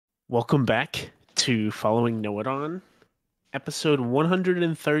Welcome back to Following Noadon, episode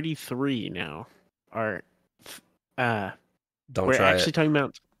 133 now. Our uh Don't we're try actually it. talking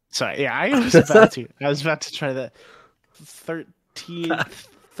about I was about to try the 13th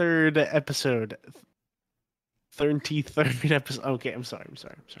third episode. 33rd episode. Okay, I'm sorry.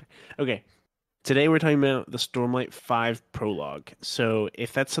 Okay. Today we're talking about the Stormlight 5 prologue. So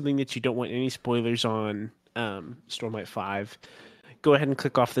if that's something that you don't want any spoilers on Stormlight 5, go ahead and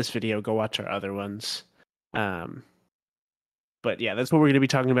click off this video. Go watch our other ones. But yeah, that's what we're going to be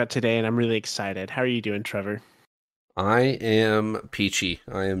talking about today, and I'm really excited. How are you doing, Trevor? I am peachy.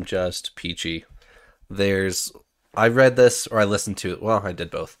 I am just peachy. I read this, or I listened to it. Well, I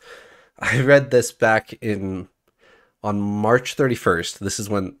did both. I read this back on March 31st. This is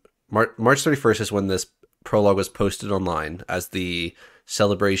when, March 31st is when this prologue was posted online as the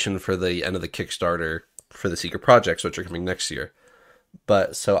celebration for the end of the Kickstarter for the Secret Projects, which are coming next year.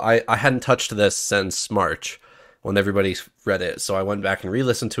 But so I hadn't touched this since March when everybody read it. So I went back and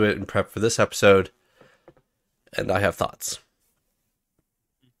re-listened to it and prepped for this episode. And I have thoughts.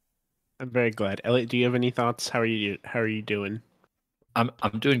 I'm very glad. Elliot, do you have any thoughts? How are you doing? I'm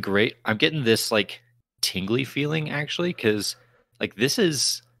doing great. I'm getting this like tingly feeling actually because like this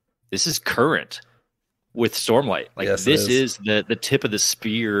is current with Stormlight. Like Yes, this is the tip of the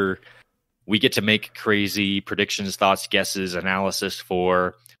spear. We get to make crazy predictions, thoughts, guesses, analysis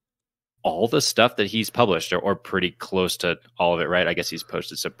for all the stuff that he's published or pretty close to all of it, right? I guess he's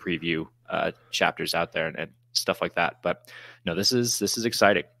posted some preview chapters out there and stuff like that. But no, this is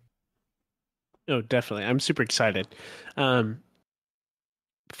exciting. Oh, definitely. I'm super excited.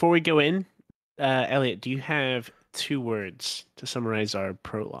 Before we go in, Elliot, do you have 2 words to summarize our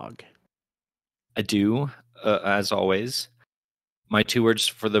prologue? I do, as always. My 2 words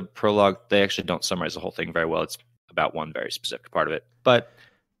for the prologue, they actually don't summarize the whole thing very well. It's about one very specific part of it. But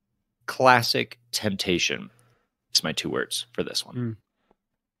classic temptation is my 2 words for this one.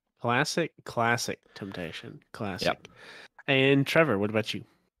 Classic temptation. Classic. Yep. And Trevor, what about you?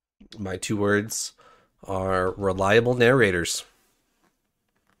 My 2 words are reliable narrators.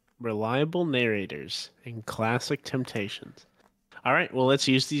 Reliable narrators and classic temptations. All right, well, let's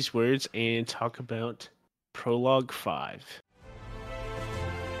use these words and talk about Prologue 5.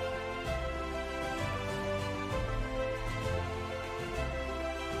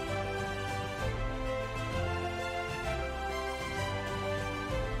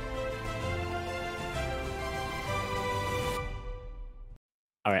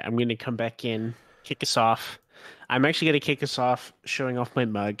 All right, I'm going to come back in, kick us off. I'm actually going to kick us off showing off my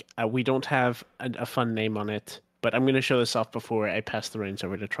mug. We don't have a fun name on it, but I'm going to show this off before I pass the reins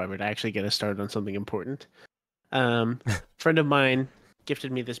over to Trevor to actually get us started on something important. Friend of mine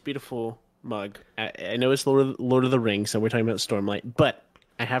gifted me this beautiful mug. I know it's Lord of the Rings, and we're talking about Stormlight, but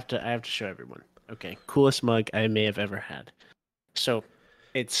I have to show everyone. Okay, coolest mug I may have ever had. So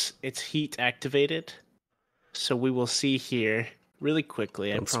it's heat activated. So we will see here really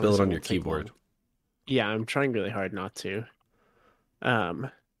quickly. Don't spill it on your won't take keyboard. long. Yeah, I'm trying really hard not to.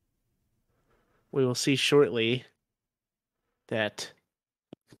 We will see shortly that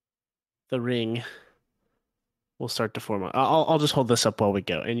the ring will start to form. I'll just hold this up while we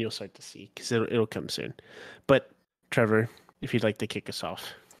go, and you'll start to see because it'll come soon. But Trevor, if you'd like to kick us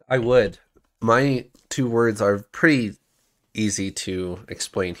off. I would. My 2 words are pretty easy to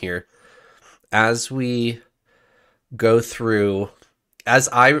explain here. As we go through, as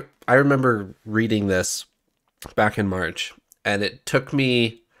I remember reading this back in March, and it took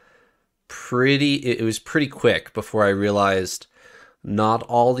me it was pretty quick before I realized not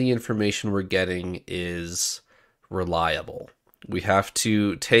all the information we're getting is reliable. We have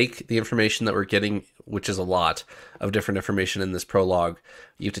to take the information that we're getting, which is a lot of different information in this prologue.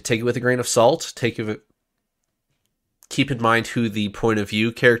 You have to take it with a grain of salt, keep in mind who the point of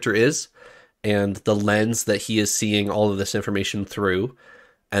view character is, and the lens that he is seeing all of this information through,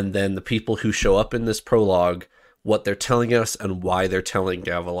 and then the people who show up in this prologue, what they're telling us, and why they're telling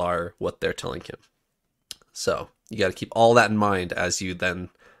Gavilar what they're telling him. So, you got to keep all that in mind as you then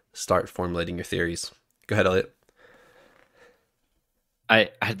start formulating your theories. Go ahead, Elliot.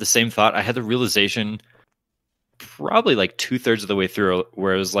 I had the same thought. I had the realization probably like 2/3 of the way through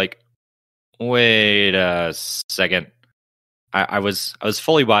where it was like, wait a second. I was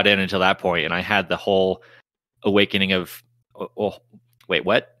fully bought in until that point, and I had the whole awakening of, oh, wait,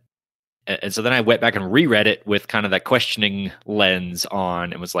 what? And so then I went back and reread it with kind of that questioning lens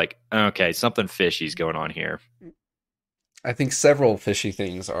on, and was like, okay, something fishy's going on here. I think several fishy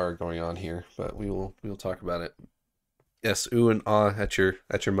things are going on here, but we will talk about it. Yes, ooh and ah at your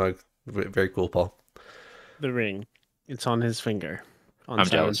mug. Very cool, Paul. The ring. It's on his finger. on I'm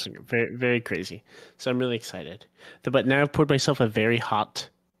Siren jealous. Swinger. Very, very crazy. So I'm really excited. But now I've poured myself a very hot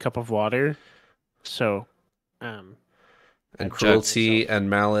cup of water. So, And I've cruelty myself- and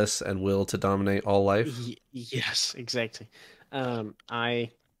malice and will to dominate all life. Yes, exactly.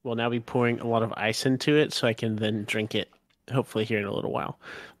 I will now be pouring a lot of ice into it so I can then drink it, hopefully here in a little while.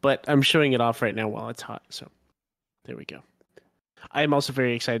 But I'm showing it off right now while it's hot. So there we go. I am also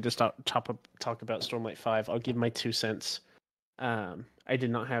very excited to talk about Stormlight 5. I'll give my 2 cents. I did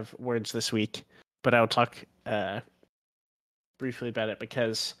not have words this week, but I'll talk briefly about it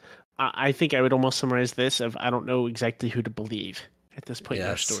because I think I would almost summarize this of I don't know exactly who to believe at this point in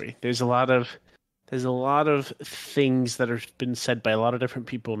our Yes. story. There's a lot of things that have been said by a lot of different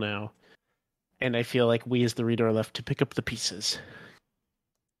people now, and I feel like we as the reader are left to pick up the pieces.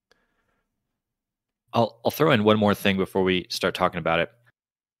 I'll throw in one more thing before we start talking about it.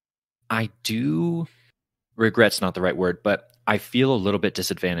 I do regret's not the right word, but I feel a little bit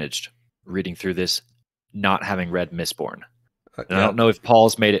disadvantaged reading through this, not having read Mistborn. And I don't know if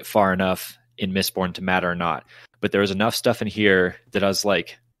Paul's made it far enough in Mistborn to matter or not, but there was enough stuff in here that I was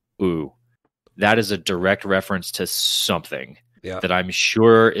like, ooh, that is a direct reference to something that I'm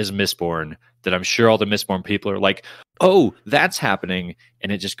sure is Mistborn, that I'm sure all the Mistborn people are like, oh, that's happening.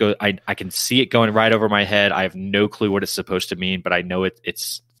 And it just goes, I can see it going right over my head. I have no clue what it's supposed to mean, but I know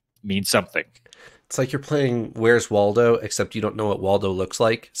it's means something. It's like you're playing Where's Waldo, except you don't know what Waldo looks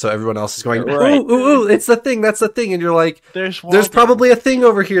like. So everyone else is going, Right. ooh, it's the thing, that's the thing. And you're like, There's there's probably a thing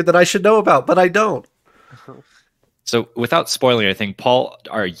over here that I should know about, but I don't. So without spoiling anything, Paul,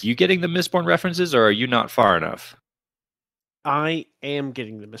 are you getting the Mistborn references or are you not far enough? I am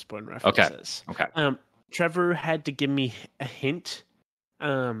getting the Mistborn references. Okay. Trevor had to give me a hint,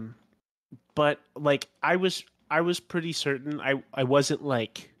 but like I was pretty certain. I wasn't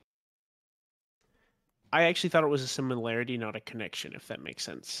like. I actually thought it was a similarity, not a connection, if that makes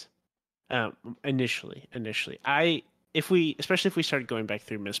sense. Initially, especially if we started going back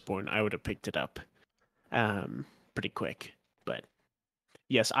through Mistborn, I would have picked it up, pretty quick. But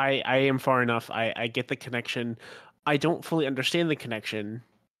yes, I am far enough. I get the connection. I don't fully understand the connection,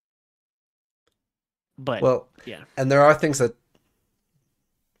 but Well, yeah. And there are things that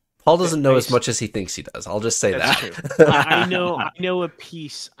Paul doesn't know as much as he thinks he does. I'll just say That's that. true. I know a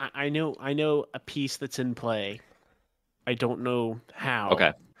piece. I know a piece that's in play. I don't know how.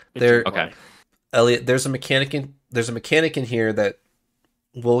 Okay. Okay. Elliot, there's a mechanic in here that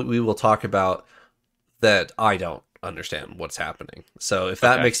we will talk about that I don't understand what's happening. So if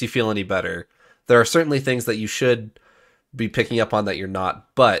that makes you feel any better, there are certainly things that you should be picking up on that you're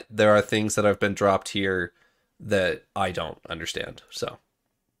not, but there are things that have been dropped here that I don't understand. So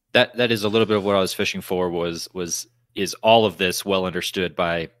that is a little bit of what I was fishing for is all of this well understood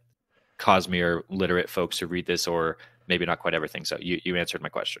by Cosmere literate folks who read this, or maybe not quite everything. So you answered my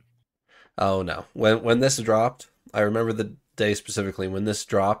question. Oh no. When this dropped, I remember the day specifically when this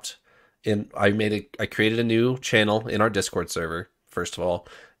dropped, I created a new channel in our Discord server, first of all,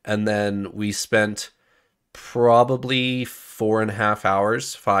 and then we spent probably 4.5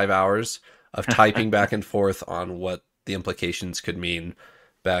 hours, 5 hours of typing back and forth on what the implications could mean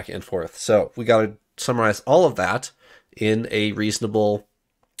back and forth. So we got to summarize all of that in a reasonable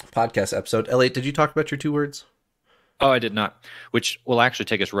podcast episode. Elliot, did you talk about your 2 words? Oh, I did not, which will actually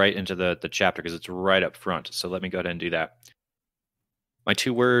take us right into the chapter because it's right up front. So let me go ahead and do that. My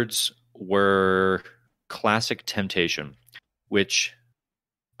 2 words were classic temptation, which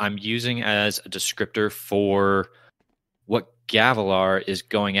I'm using as a descriptor for what Gavilar is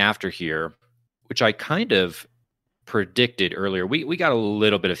going after here, which I kind of predicted earlier. We got a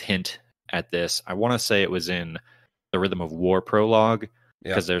little bit of hint at this. I want to say it was in the Rhythm of War prologue,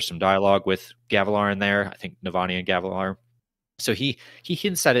 because there's some dialogue with Gavilar in there. I think Navani and Gavilar. So he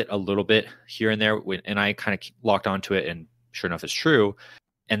hints at it a little bit here and there, and I kind of locked onto it, and sure enough, it's true.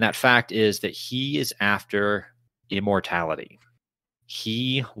 And that fact is that he is after immortality.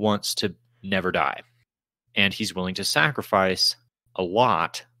 He wants to never die, and he's willing to sacrifice a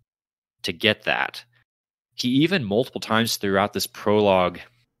lot to get that. He even multiple times throughout this prologue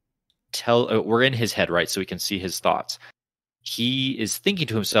we're in his head, right? So we can see his thoughts. He is thinking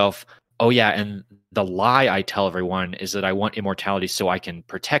to himself, oh yeah, and the lie I tell everyone is that I want immortality so I can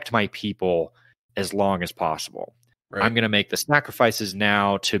protect my people as long as possible. Right. I'm going to make the sacrifices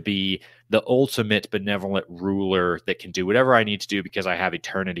now to be the ultimate benevolent ruler that can do whatever I need to do because I have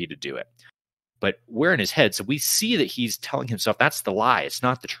eternity to do it. But we're in his head, so we see that he's telling himself that's the lie. It's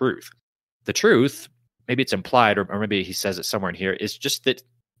not the truth. The truth, maybe it's implied, or maybe he says it somewhere in here, is just that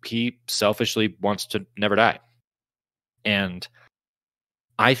he selfishly wants to never die. And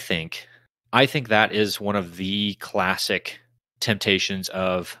I think that is one of the classic temptations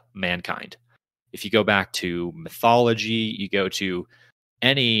of mankind. If you go back to mythology, you go to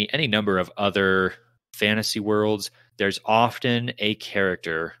any number of other fantasy worlds, there's often a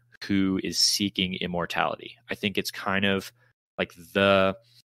character who is seeking immortality. I think it's kind of like the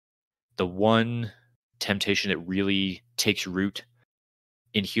one temptation that really takes root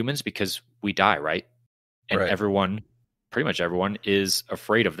in humans, because we die, right? And Right. pretty much everyone is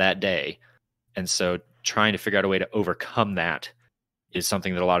afraid of that day. And so trying to figure out a way to overcome that is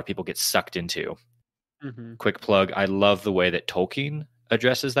something that a lot of people get sucked into. Mm-hmm. Quick plug, I love the way that Tolkien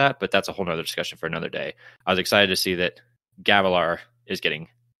addresses that, but that's a whole nother discussion for another day. I was excited to see that Gavilar is getting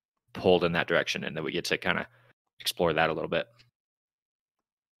pulled in that direction, and that we get to kind of explore that a little bit.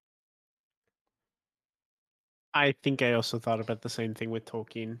 I think I also thought about the same thing with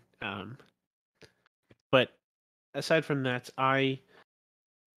Tolkien. But aside from that,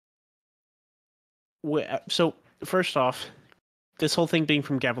 so first off, this whole thing being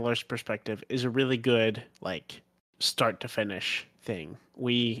from Gavilar's perspective is a really good like start to finish thing.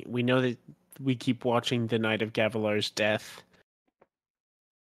 We know that we keep watching the night of Gavilar's death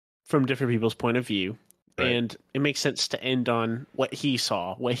from different people's point of view, Right. and it makes sense to end on what he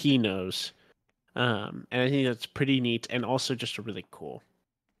saw, what he knows. And I think that's pretty neat, and also just a really cool.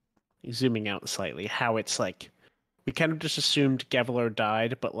 Zooming out slightly, how it's like we kind of just assumed Gavilar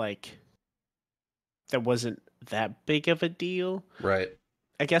died, but like that wasn't that big of a deal. Right.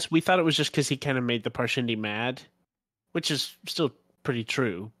 I guess we thought it was just because he kind of made the Parshendi mad, which is still pretty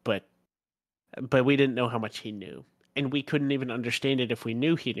true, but we didn't know how much he knew, and we couldn't even understand it if we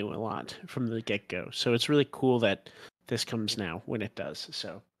knew he knew a lot from the get go. So it's really cool that this comes now when it does.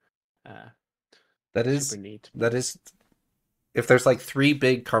 So That super is neat. that is if there's like three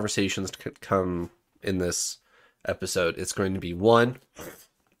big conversations to come in this episode, it's going to be one,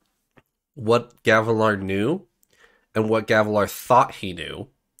 what Gavilar knew and what Gavilar thought he knew.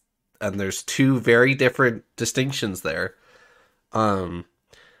 And there's two very different distinctions there.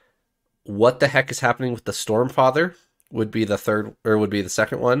 What the heck is happening with the Stormfather would be the third, or would be the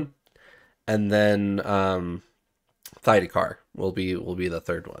second one. And then Thydekar will be the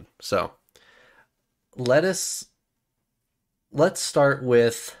third one. So let's start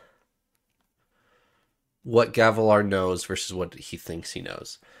with what Gavilar knows versus what he thinks he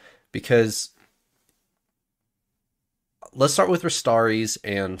knows. Because let's start with Rastaris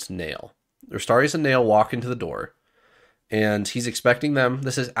and Nail. Rastaris and Nail walk into the door, and he's expecting them.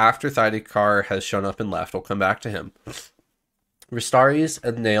 This is after Thydekar has shown up and left. We'll come back to him. Rastaris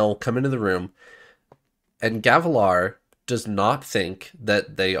and Nail come into the room, and Gavilar does not think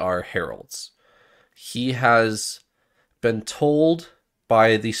that they are heralds. He has been told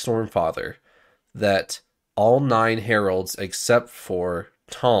by the Stormfather that all 9 heralds except for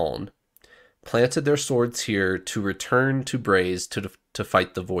Taln planted their swords here to return to Braze to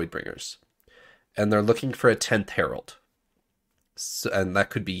fight the Voidbringers. And they're looking for a 10th herald. So, and that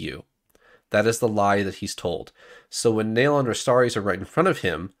could be you. That is the lie that he's told. So when Nail and Rastaris are right in front of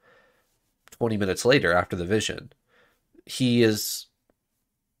him, 20 minutes later after the vision, he has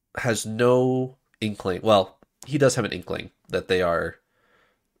no inkling. Well, he does have an inkling that they are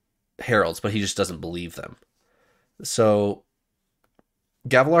heralds, but he just doesn't believe them. So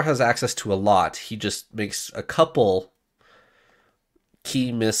Gavilar has access to a lot. He just makes a couple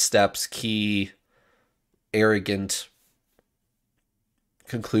key missteps, key arrogant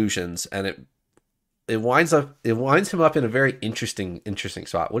conclusions, and it winds him up in a very interesting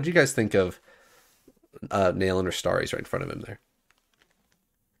spot. What did you guys think of Nail and Rastaris right in front of him there?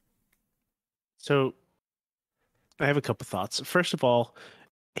 So I have a couple thoughts. First of all,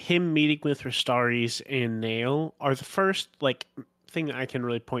 him meeting with Rastaris and Nail are the first like thing that I can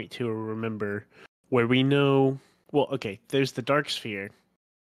really point to or remember where we know. Well, okay, there's the Dark Sphere,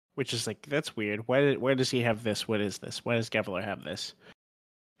 which is like that's weird. Why does he have this? What is this? Why does Gavilar have this?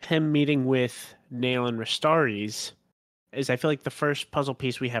 Him meeting with Nail and Rastaris is, I feel like, the first puzzle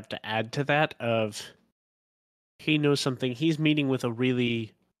piece we have to add to that of he knows something. He's meeting with a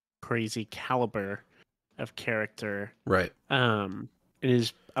really crazy caliber of character. Right. It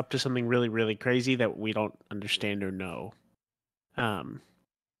is up to something really, really crazy that we don't understand or know.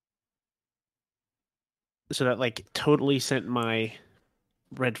 So that like totally sent my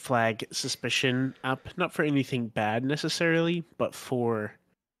red flag suspicion up, not for anything bad necessarily, but for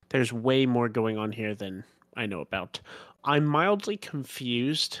there's way more going on here than I know about. I'm mildly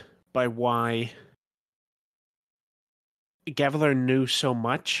confused by why Gavilar knew so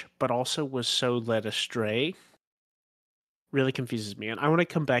much, but also was so led astray. Really confuses me, and I want to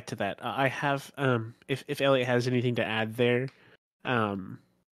come back to that. I have, if Elliot has anything to add there,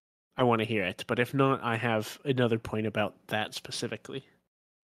 I I want to hear it. But if not, I have another point about that specifically.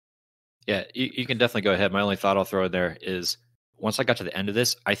 Yeah, you can definitely go ahead. My only thought I'll throw in there is once I got to the end of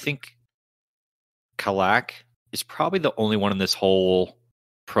this, I think Kalak is probably the only one in this whole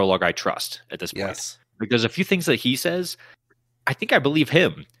prologue I trust at this point. Yes. Because a few things that he says, I think I believe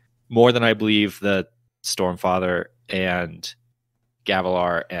him more than I believe the Stormfather and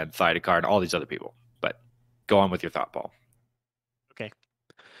Gavilar and Thydekar and all these other people. But go on with your thought, Paul. Okay.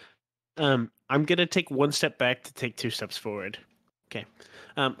 I'm going to take one step back to take two steps forward. Okay.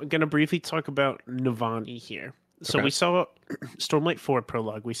 I'm going to briefly talk about Navani here. So Okay. we saw Stormlight 4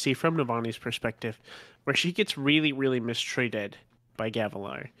 prologue. We see from Navani's perspective where she gets really, really mistreated by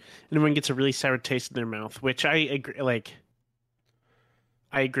Gavilar. And everyone gets a really sour taste in their mouth, which I agree.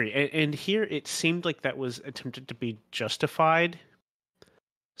 I agree. And here it seemed like that was attempted to be justified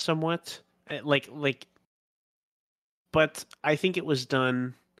somewhat. But I think it was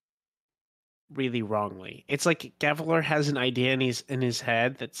done really wrongly. It's like Gavilar has an idea in his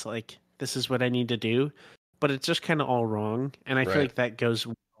head that's like, this is what I need to do, but it's just kind of all wrong. And I feel Right. like that goes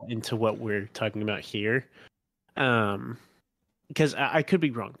into what we're talking about here. Because I could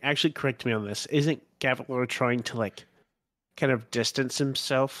be wrong. Actually, correct me on this. Isn't Gavilar trying to like kind of distance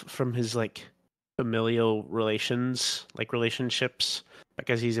himself from his like familial relationships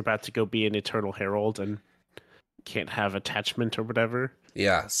because he's about to go be an Eternal Herald and can't have attachment or whatever?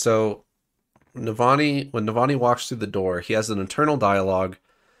 Yeah. So when Navani walks through the door, he has an internal dialogue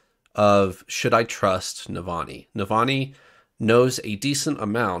of, should I trust Navani? Navani knows a decent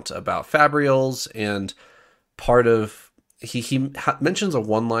amount about Fabrials, and part of he mentions a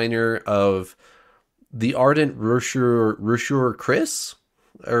one-liner of the ardent Rushur Chris,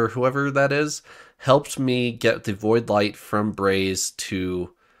 or whoever that is, helped me get the void light from Braze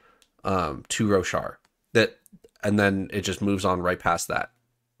to Roshar. And then it just moves on right past that.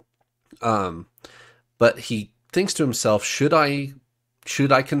 But he thinks to himself, should I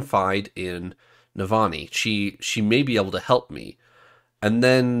confide in Navani? She may be able to help me. And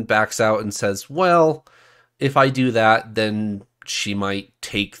then backs out and says, well, if I do that, then she might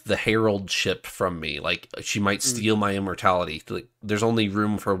take the heraldship from me. Like, she might steal my immortality. Like, there's only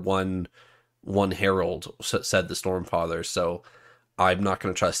room for one herald, said the Stormfather. So I'm not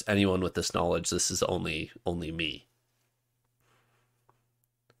going to trust anyone with this knowledge. This is only me.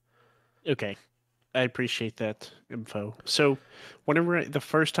 Okay. I appreciate that info. So the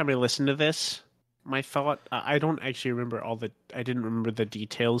first time I listened to this, my thought, I don't actually remember I didn't remember the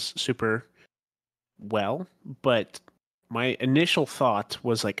details super well, but my initial thought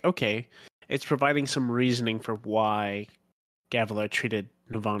was like, okay, it's providing some reasoning for why Gavilar treated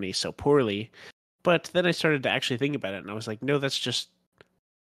Navani so poorly. But then I started to actually think about it, and I was like, no, that's just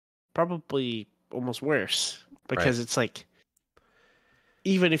probably almost worse. Because It's like,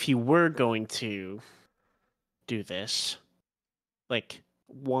 even if you were going to do this, like,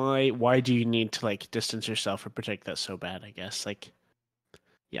 why do you need to like distance yourself or protect that so bad? I guess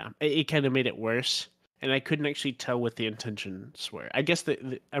yeah, it kind of made it worse, and I couldn't actually tell what the intentions were. I guess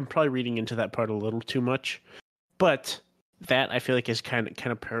I'm probably reading into that part a little too much, but that I feel like is kind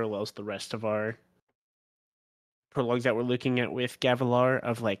of parallels the rest of our prologue that we're looking at with Gavilar,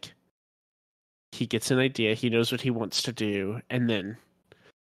 of like, he gets an idea, he knows what he wants to do, and then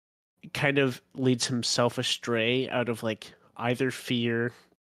kind of leads himself astray out of like either fear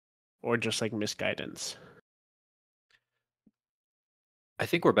or just like misguidance. I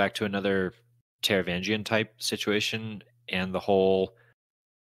think we're back to another Taravangian type situation and the whole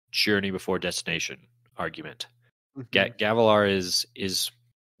journey before destination argument. Mm-hmm. Gavilar is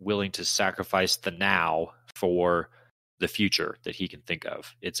willing to sacrifice the now for the future that he can think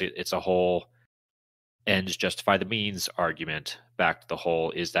of. It's a whole ends justify the means argument, back to the whole,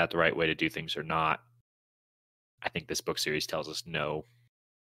 is that the right way to do things or not? I think this book series tells us no.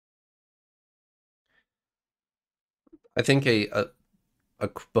 I think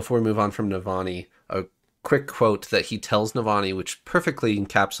before we move on from Navani, a quick quote that he tells Navani, which perfectly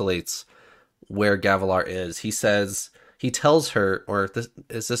encapsulates where Gavilar is. He tells her, I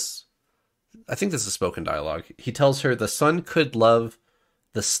think this is spoken dialogue. He tells her the sun could love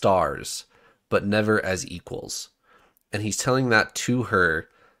the stars, but never as equals. And he's telling that to her,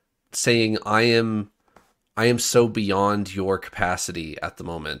 saying, I am so beyond your capacity at the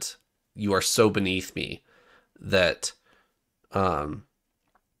moment. You are so beneath me that the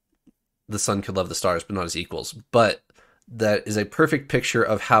sun could love the stars, but not as equals. But that is a perfect picture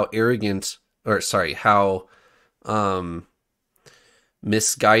of how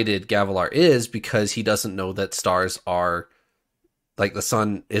misguided Gavilar is, because he doesn't know that stars are, like, the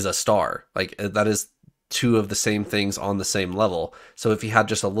sun is a star. Like, that is two of the same things on the same level. So if he had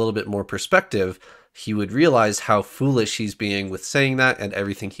just a little bit more perspective, he would realize how foolish he's being with saying that and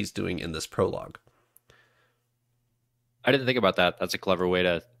everything he's doing in this prologue. I didn't think about that. That's a clever way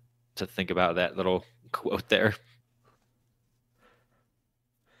to think about that little quote there.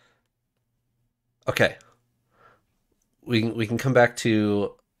 Okay. We can come back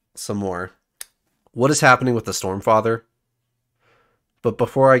to some more. What is happening with the Stormfather? But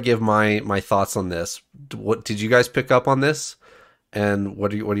before I give my thoughts on this, what did you guys pick up on this? And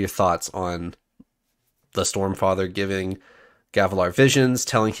what are your thoughts on the Stormfather giving Gavilar visions,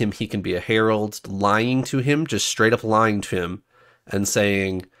 telling him he can be a herald, lying to him, just straight up lying to him, and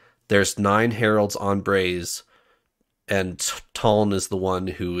saying there's 9 heralds on Braze, and Taln is the one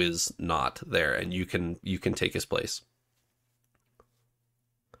who is not there, and you can take his place.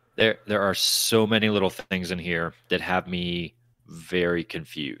 There are so many little things in here that have me very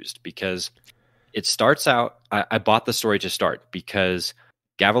confused, because it starts out, I bought the story to start because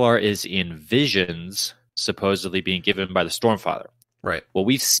Gavilar is in visions supposedly being given by the Stormfather. Right. Well,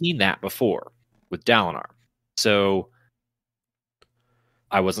 we've seen that before with Dalinar. So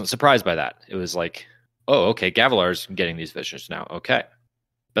I wasn't surprised by that. It was like, oh, okay, Gavilar's getting these visions now. Okay.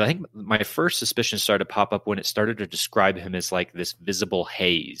 But I think my first suspicion started to pop up when it started to describe him as like this visible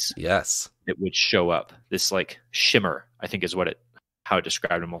haze. Yes. That would show up. This like shimmer, I think is how it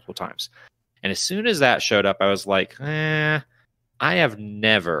described him multiple times. And as soon as that showed up, I was like, I have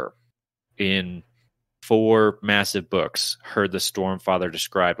never in 4 massive books heard the Stormfather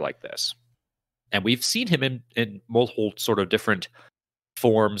described like this. And we've seen him in multiple sort of different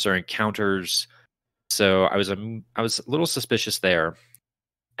forms or encounters. So I was a little suspicious there.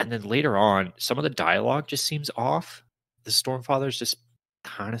 And then later on, some of the dialogue just seems off. The Stormfather's just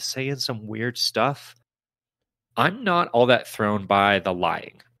kind of saying some weird stuff. I'm not all that thrown by the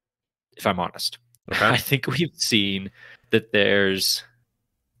lying, if I'm honest. Okay. I think we've seen that there's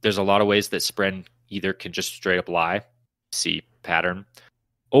a lot of ways that Spren either can just straight up lie, see pattern,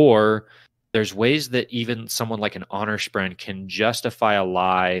 or there's ways that even someone like an honor Spren can justify a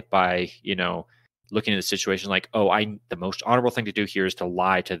lie by, looking at the situation like, oh, the most honorable thing to do here is to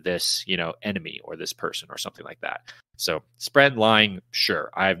lie to this, enemy or this person or something like that. So Spren lying, sure,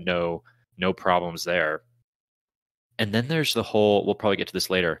 I have no problems there. And then there's the whole, we'll probably get to this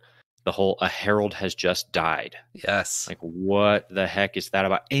later, the whole a herald has just died. Yes. Like, what the heck is that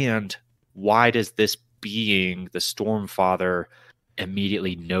about? And why does this being, the Stormfather,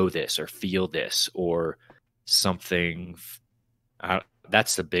 immediately know this or feel this or something?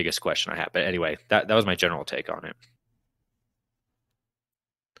 That's the biggest question I have. But anyway, that was my general take on it.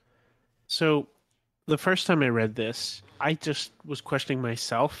 So the first time I read this, I just was questioning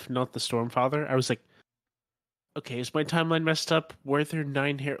myself, not the Stormfather. I was like, okay, is my timeline messed up? Were there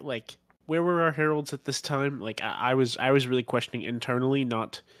 9 like, where were our heralds at this time? Like, I was really questioning internally,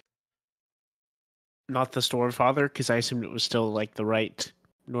 not the Stormfather, because I assumed it was still like the right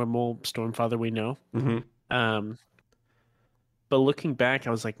normal Stormfather we know. Mm-hmm. But looking back, I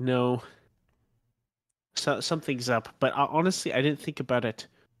was like, no, something's up. But honestly, I didn't think about it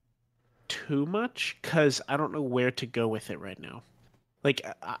too much because I don't know where to go with it right now. Like,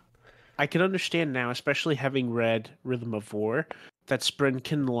 I can understand now, especially having read Rhythm of War, that Spren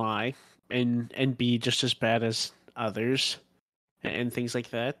can lie and be just as bad as others and things like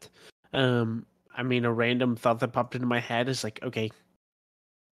that. I mean, a random thought that popped into my head is like, okay,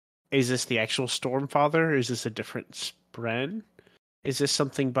 is this the actual Stormfather? Or is this a different Spren? Is this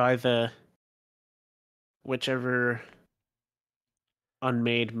something by the whichever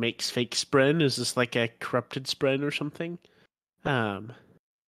unmade makes fake Spren? Is this like a corrupted Spren or something? Who's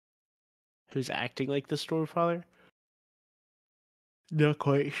acting like the Stormfather? Not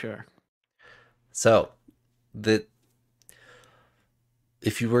quite sure. So,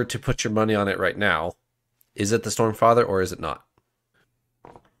 if you were to put your money on it right now, is it the Stormfather or is it not?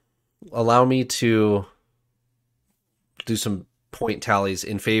 Allow me to do some point tallies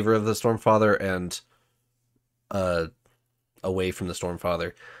in favor of the Stormfather and away from the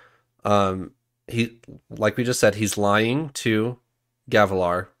Stormfather. He, like we just said, he's lying to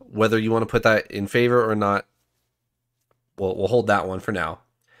Gavilar. Whether you want to put that in favor or not, we'll hold that one for now.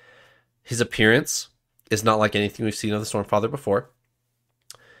 His appearance is not like anything we've seen of the Stormfather before.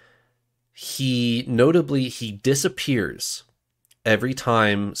 He disappears every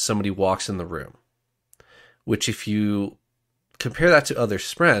time somebody walks in the room, which if you compare that to other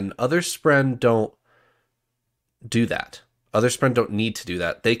Spren don't do that. Other Spren don't need to do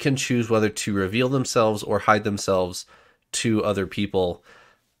that. They can choose whether to reveal themselves or hide themselves to other people.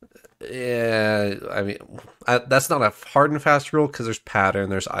 Yeah, I mean, that's not a hard and fast rule because there's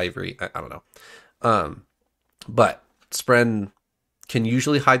pattern, there's ivory. I don't know. But Spren can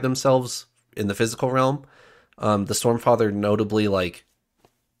usually hide themselves in the physical realm. The Stormfather notably like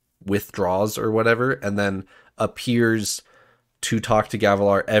withdraws or whatever, and then appears to talk to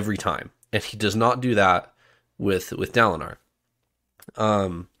Gavilar every time, and he does not do that with Dalinar.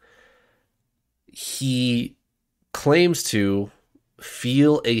 He claims to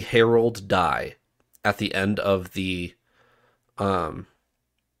feel a herald die at the end of the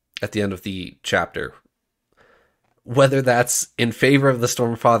chapter. Whether that's in favor of the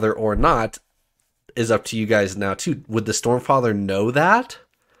Stormfather or not is up to you guys now too. Would the Stormfather know that?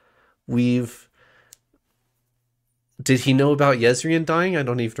 Did he know about Yezrian dying? I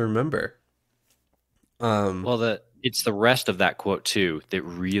don't even remember. Well, it's the rest of that quote too that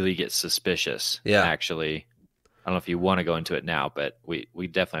really gets suspicious. Yeah. Actually, I don't know if you want to go into it now, but we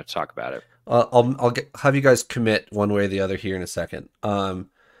definitely have to talk about it. I'll have you guys commit one way or the other here in a second. And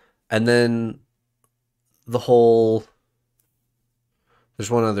then the whole. There's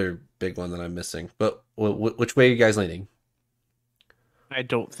one other big one that I'm missing, but which way are you guys leaning? I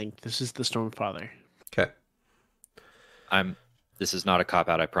don't think this is the Stormfather. Okay. This is not a cop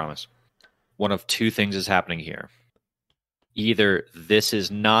out, I promise. One of two things is happening here. Either this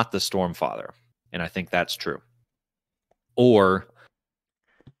is not the Stormfather, and I think that's true, or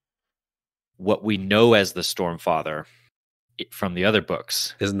what we know as the Stormfather from the other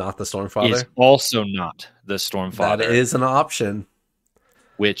books is not the Stormfather. Is also not the Stormfather. That is an option.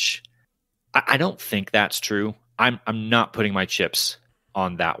 Which I don't think that's true. I'm not putting my chips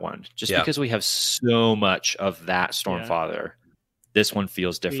on that one, just because we have so much of that Stormfather. Yeah. This one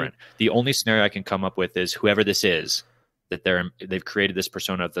feels different. The only scenario I can come up with is whoever this is, that they've created this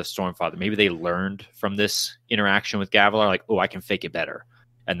persona of the Stormfather. Maybe they learned from this interaction with Gavilar, like, oh, I can fake it better.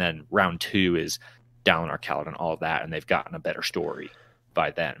 And then round 2 is Dalinar, Kaladin, all of that, and they've gotten a better story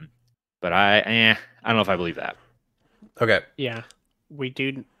by then. But I don't know if I believe that. Okay. Yeah, we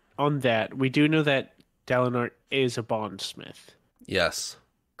do know that Dalinar is a bondsmith. Yes.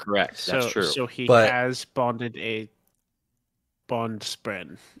 Correct. That's true. So he has bonded a bond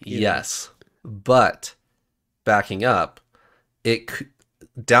Spren. Yes. But backing up,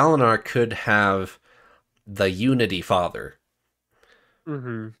 Dalinar could have the Unity Father.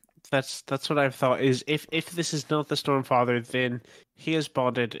 Mm-hmm. That's what I've thought. Is if this is not the Stormfather, then he has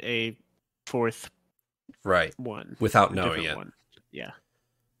bonded a fourth one without knowing it. One. Yeah.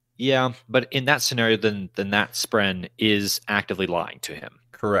 Yeah, but in that scenario, then that Spren is actively lying to him.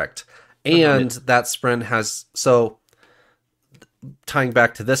 Correct. And that Spren has... So, tying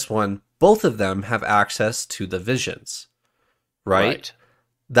back to this one, both of them have access to the visions. Right?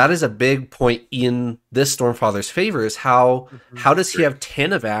 That is a big point in this Stormfather's favor, is how does he have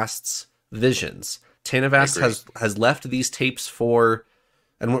Tanavast's visions? Tanavast has left these tapes for...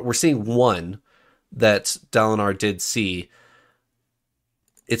 And we're seeing one that Dalinar did see.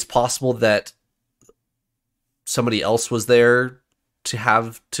 It's possible that somebody else was there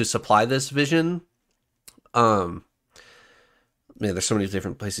to supply this vision. Man, there's so many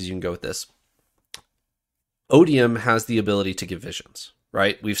different places you can go with this. Odium has the ability to give visions,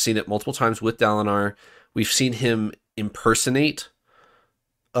 right? We've seen it multiple times with Dalinar. We've seen him impersonate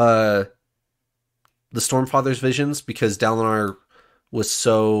the Stormfather's visions because Dalinar was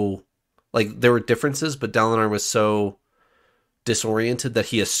so... Like, there were differences, but Dalinar was so disoriented that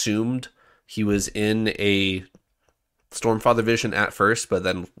he assumed he was in a Stormfather vision at first, but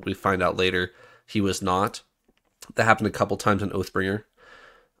then we find out later he was not. That happened a couple times in Oathbringer.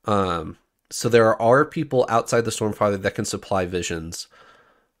 So there are people outside the Stormfather that can supply visions.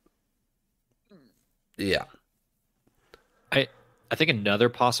 Yeah. I think another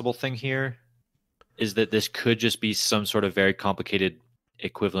possible thing here is that this could just be some sort of very complicated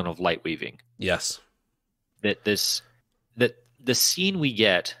equivalent of light weaving. Yes. That the scene we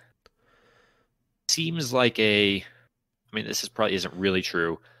get seems like this probably isn't really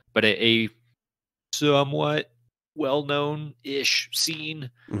true, but a somewhat well-known-ish scene.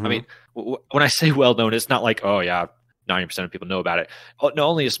 Mm-hmm. I mean, when I say well-known, it's not like, oh yeah, 90% of people know about it. Not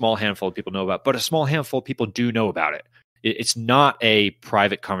only a small handful of people know about it, but a small handful of people do know about it. It's not a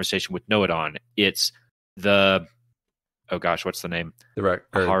private conversation with Nohadon. It's the... Oh gosh, what's the name?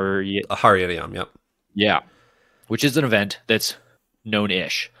 Ahariam, yep. Yeah. Which is an event that's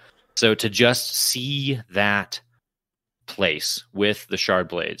known-ish. So to just see that place with the Shard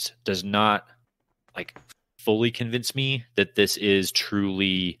Blades does not fully convince me that this is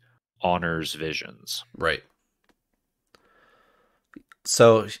truly Honor's visions. Right.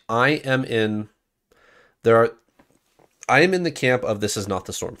 So I am in the camp of this is not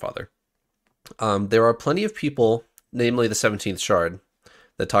the Stormfather. There are plenty of people, namely the 17th Shard,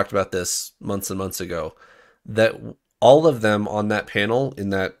 that talked about this months and months ago, that all of them on that panel in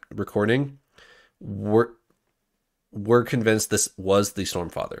that recording were convinced this was the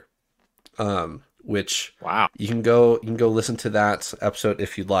Stormfather. Which Wow. you can go listen to that episode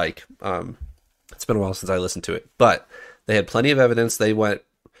if you'd like. It's been a while since I listened to it, but they had plenty of evidence. They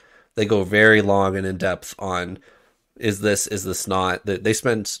go very long and in depth on is this not. They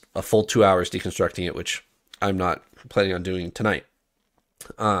spent a full 2 hours deconstructing it, which I'm not planning on doing tonight.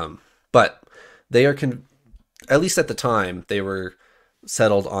 But they are at least at the time they were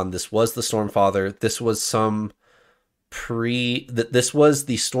settled on this was the Stormfather. This was this was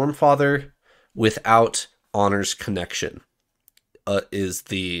the Stormfather without Honor's connection. Is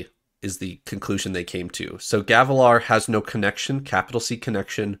the conclusion they came to. So Gavilar has no connection, capital C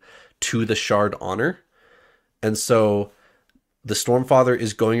connection, to the Shard Honor. And so the Stormfather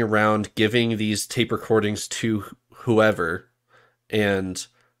is going around giving these tape recordings to whoever, and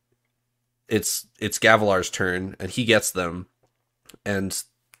it's Gavilar's turn, and he gets them. And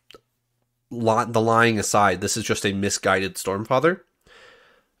the lying aside, this is just a misguided Stormfather,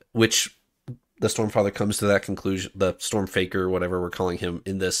 which the Stormfather comes to that conclusion. The Stormfaker, whatever we're calling him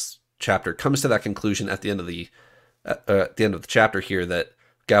in this chapter, comes to that conclusion at the end of the chapter here, that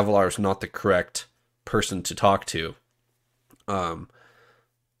Gavilar is not the correct person to talk to. But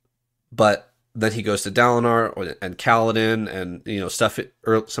then he goes to Dalinar and Kaladin, and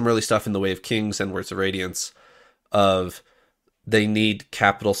some early stuff in the Way of Kings and Words of Radiance of they need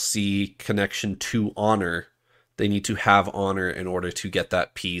capital C connection to Honor. They need to have Honor in order to get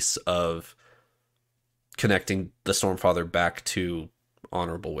that piece of connecting the Stormfather back to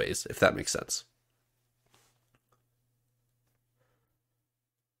honorable ways, if that makes sense.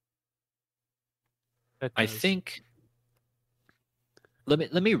 I think.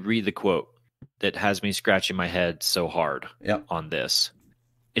 Let me read the quote that has me scratching my head so hard on this.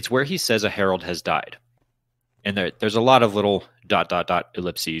 It's where he says a herald has died, and there's a lot of little ...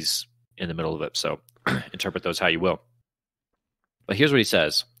 ellipses in the middle of it. So interpret those how you will. But here's what he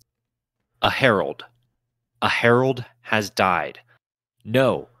says: a herald has died.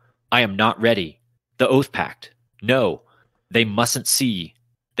 No, I am not ready. The Oath Pact. No, they mustn't see.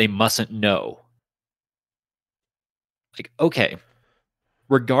 They mustn't know. Like, okay,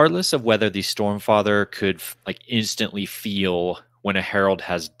 regardless of whether the Stormfather could instantly feel when a herald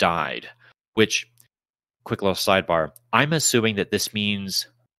has died, which, quick little sidebar, I'm assuming that this means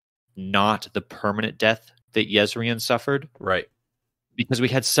not the permanent death that Jezrien suffered. Right. Because we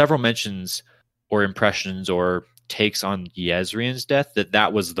had several mentions or impressions or takes on Jezrien's death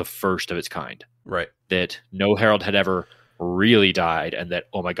that was the first of its kind. Right. That no herald had ever really died, and that,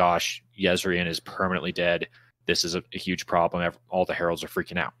 oh my gosh, Jezrien is permanently dead. This is a huge problem. All the heralds are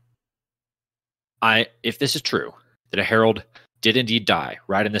freaking out. If this is true, that a herald did indeed die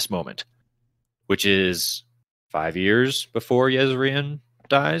right in this moment, which is 5 years before Jezrien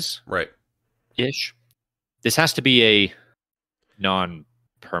dies, right? Ish. This has to be a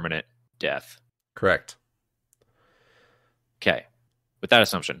non-permanent death. Correct. Okay. With that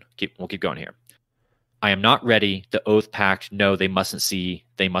assumption, we'll keep going here. I am not ready. The Oath Pact. No, they mustn't see.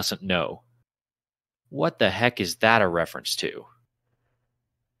 They mustn't know. What the heck is that a reference to?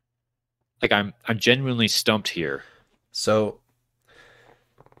 Like, I'm genuinely stumped here. So,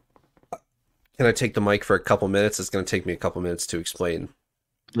 can I take the mic for a couple minutes? It's going to take me a couple minutes to explain.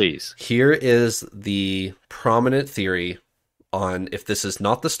 Please. Here is the prominent theory on if this is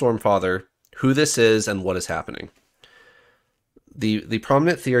not the Stormfather, who this is, and what is happening. The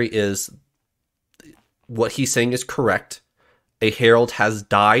prominent theory is what he's saying is correct. A herald has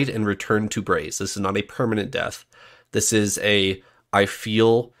died and returned to Braze. This is not a permanent death. This is I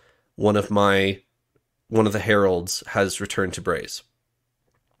feel one of the heralds has returned to Braze.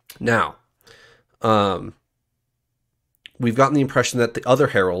 Now, we've gotten the impression that the other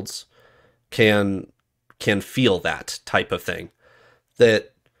heralds can feel that type of thing.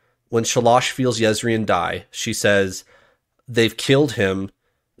 That when Shalash feels Jezrien die, she says, they've killed him.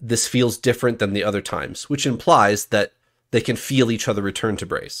 This feels different than the other times, which implies that they can feel each other return to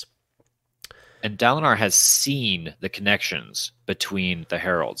Braze. And Dalinar has seen the connections between the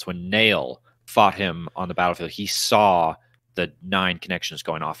heralds. When Nael fought him on the battlefield, he saw the 9 connections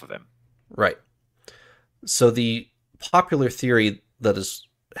going off of him. Right. So the popular theory that is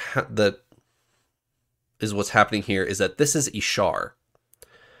what's happening here is that this is Ishar.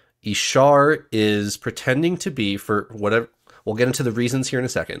 Ishar is pretending to be, for whatever, we'll get into the reasons here in a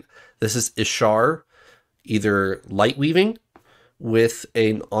second. This is Ishar either light weaving with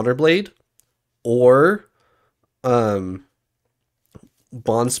an honor blade or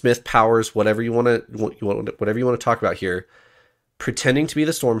bondsmith powers, whatever you want to talk about here, pretending to be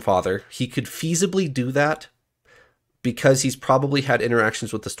the Stormfather. He could feasibly do that because he's probably had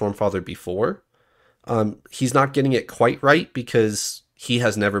interactions with the Stormfather before. He's not getting it quite right because he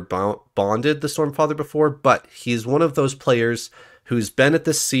has never bonded the Stormfather before, but he's one of those players who's been at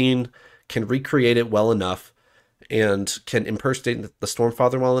this scene, can recreate it well enough, and can impersonate the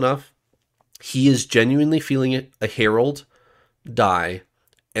Stormfather well enough. He is genuinely feeling a herald die,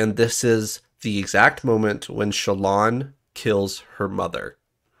 and this is the exact moment when Shallan kills her mother.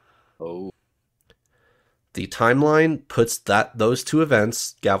 Oh. The timeline puts those two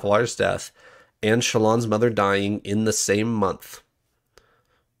events, Gavilar's death and Shallan's mother dying, in the same month.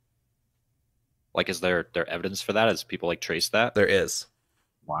 Like, is there evidence for that? Has people like traced that? There is.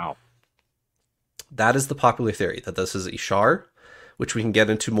 Wow. That is the popular theory, that this is Ishar, which we can get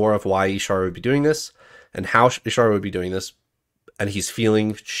into more of why Ishar would be doing this and how Ishar would be doing this. And he's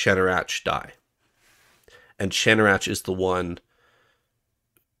feeling Shenarach die. And Shenarach is the one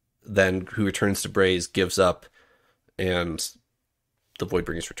then who returns to Braze, gives up, and the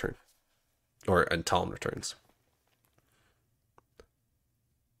Voidbringers return. And Talon returns.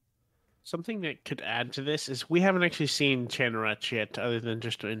 Something that could add to this is we haven't actually seen Shenarach yet, other than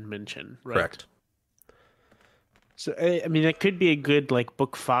just in mention, right? Correct. So, I mean, that could be a good, like,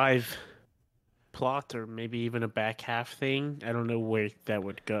 book 5 plot, or maybe even a back half thing. I don't know where that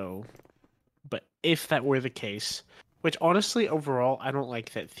would go. But if that were the case, which honestly, overall, I don't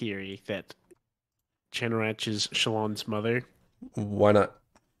like that theory that Shenarach is Shallan's mother. Why not?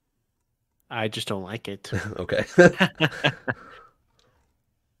 I just don't like it. Okay.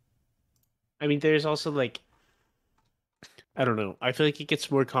 I mean, there's also, like, I don't know. I feel like it gets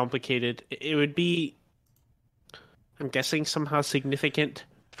more complicated. It would be, I'm guessing, somehow significant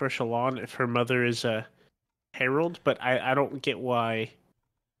for Shallan if her mother is a herald, but I don't get why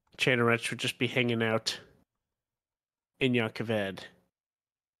Shenarach would just be hanging out in Jah Keved.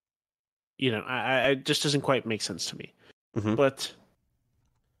 You know, it just doesn't quite make sense to me. Mm-hmm. But,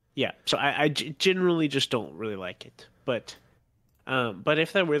 yeah, so I generally just don't really like it. But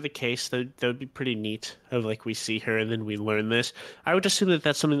if that were the case, that would be pretty neat. Of like, we see her and then we learn this. I would assume that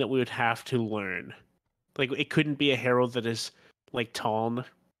that's something that we would have to learn. Like, it couldn't be a herald that is like Taln.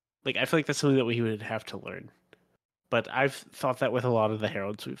 Like, I feel like that's something that we would have to learn. But I've thought that with a lot of the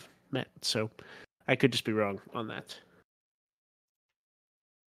heralds we've met, so I could just be wrong on that.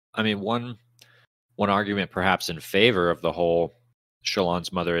 I mean, one argument perhaps in favor of the whole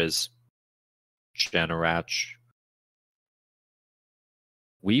Shallan's mother is Shenarach.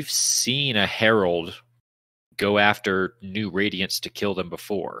 We've seen a herald go after new Radiants to kill them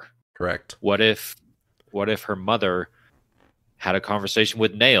before. Correct. What if her mother had a conversation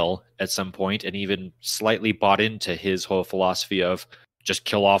with Nail at some point and even slightly bought into his whole philosophy of just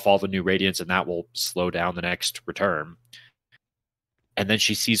kill off all the new Radiants and that will slow down the next return. And then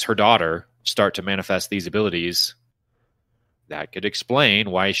she sees her daughter start to manifest these abilities. That could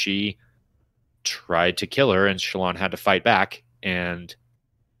explain why she tried to kill her and Shallan had to fight back and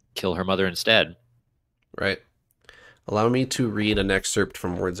kill her mother instead. Right. Allow me to read an excerpt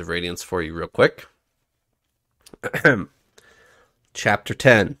from Words of Radiance for you real quick. Chapter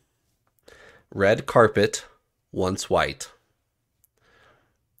 10. Red carpet, once white.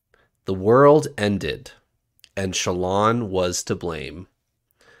 The world ended, and Shallan was to blame.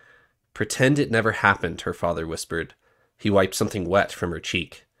 Pretend it never happened, her father whispered. He wiped something wet from her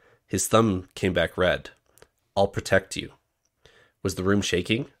cheek. His thumb came back red. I'll protect you. Was the room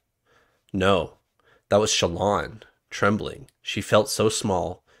shaking? No. That was Shallan, trembling. She felt so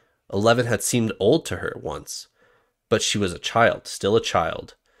small. 11 had seemed old to her once. But she was a child, still a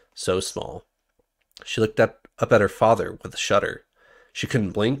child. So small. She looked up at her father with a shudder. She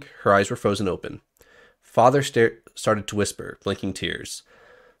couldn't blink. Her eyes were frozen open. Father started to whisper, blinking tears.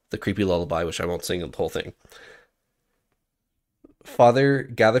 The creepy lullaby, which I won't sing the whole thing. Father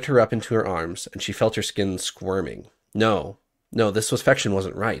gathered her up into her arms, and she felt her skin squirming. No, this affection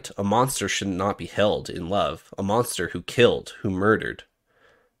wasn't right. A monster should not be held in love. A monster who killed, who murdered.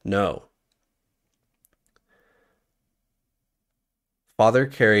 No. Father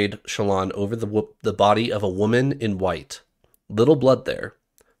carried Shallan over the body of a woman in white. Little blood there.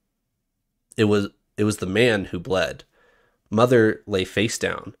 It was the man who bled. Mother lay face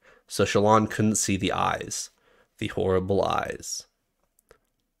down, so Shallan couldn't see the eyes. The horrible eyes.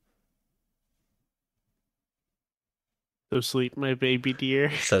 So sleep, my baby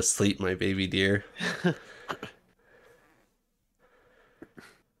dear. So sleep, my baby dear.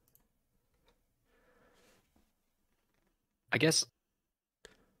 I guess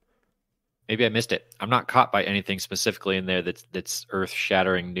maybe I missed it. I'm not caught by anything specifically in there that's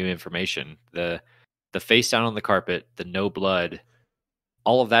earth-shattering new information. The face down on the carpet, the no blood.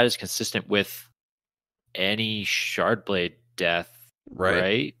 all of that is consistent with any Shardblade death,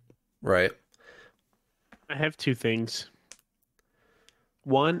 right? Right. I have two things.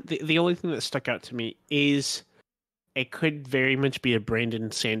 One, the only thing that stuck out to me is it could very much be a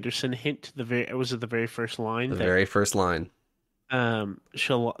Brandon Sanderson hint. It was the very first line. The very first line.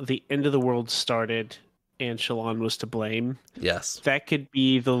 The end of the world started, and Shallan was to blame. Yes. That could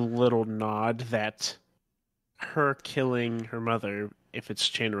be the little nod that her killing her mother, if it's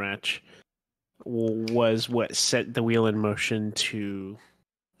Chanrach, was what set the wheel in motion to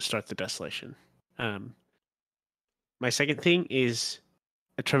start the desolation. My second thing is,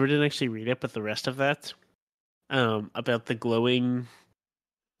 Trevor didn't actually read it, but the rest of that, about the glowing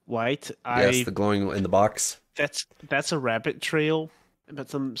light. Yes, the glowing in the box. That's a rabbit trail.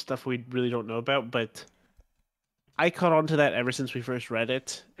 That's some stuff we really don't know about, but I caught on to that ever since we first read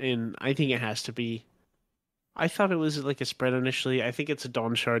it, and I think it has to be. I thought it was like a spread initially. I think it's a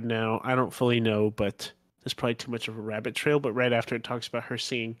Dawn Shard now. I don't fully know, but there's probably too much of a rabbit trail. But right after it talks about her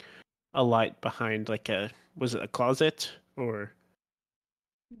seeing a light behind, was it a closet or?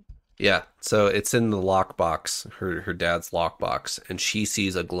 Yeah, so it's in the lockbox, her dad's lockbox, and she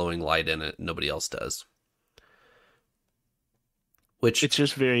sees a glowing light in it. Nobody else does. Which it's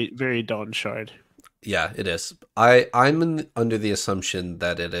just very, very Dawn Shard. Yeah, it is. I'm under the assumption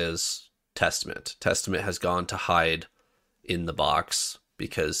that it is Testament. Testament has gone to hide in the box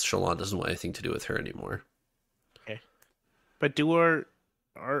because Shallan doesn't want anything to do with her anymore. Okay, but do our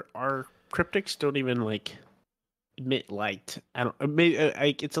cryptics don't even emit light? I don't. Maybe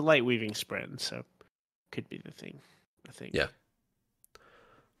it's a light weaving spread, so could be the thing. I think. Yeah.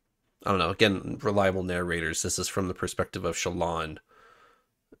 I don't know. Again, reliable narrators. This is from the perspective of Shallan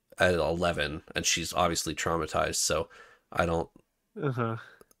at 11, and she's obviously traumatized. So I don't.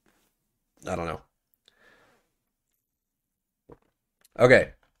 I don't know.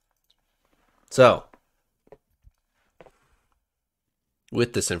 Okay. So,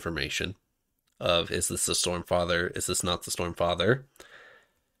 with this information of is this the Stormfather, is this not the Stormfather,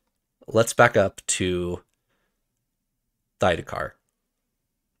 let's back up to Thaidakar.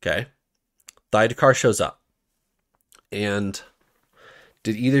 Okay? Thaidakar shows up. And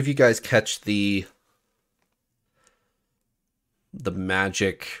did either of you guys catch the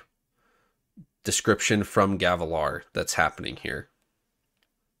magic description from Gavilar that's happening here?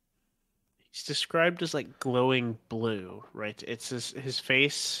 He's described as glowing blue, right? It's his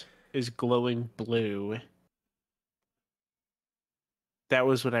face is glowing blue. That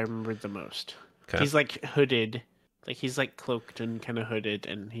was what I remembered the most. Okay. He's hooded, he's cloaked and kind of hooded,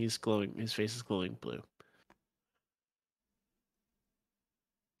 and he's glowing. His face is glowing blue.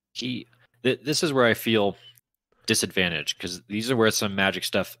 This is where I feel disadvantaged, because these are where some magic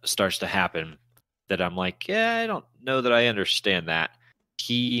stuff starts to happen that I'm like, yeah, I don't know that I understand that.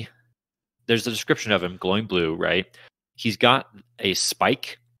 There's a description of him glowing blue, right? He's got a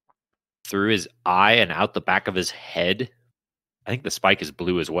spike through his eye and out the back of his head. I think the spike is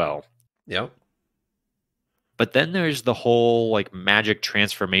blue as well. Yep. But then there's the whole magic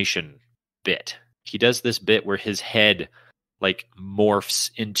transformation bit. He does this bit where his head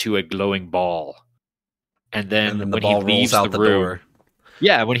morphs into a glowing ball. And then the when ball he leaves rolls out the the room, door.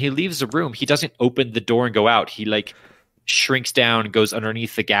 Yeah, when he leaves the room, he doesn't open the door and go out. He shrinks down, goes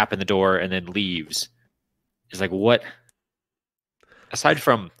underneath the gap in the door, and then leaves. It's what? Aside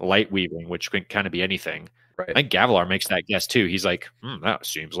from light weaving, which can kind of be anything, right? I think Gavilar makes that guess too. He's that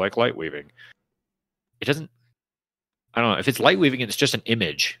seems like light weaving. It doesn't. I don't know if it's light weaving and it's just an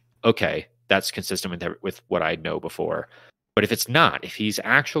image. Okay, that's consistent with what I know before. But if it's not, if he's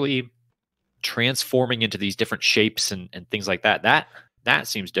actually transforming into these different shapes and things like that, that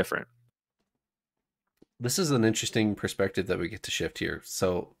seems different. This is an interesting perspective that we get to shift here.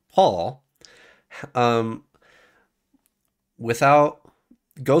 So, Paul, go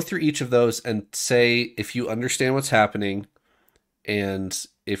through each of those and say if you understand what's happening and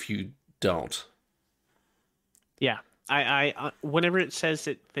if you don't. Yeah. I whenever it says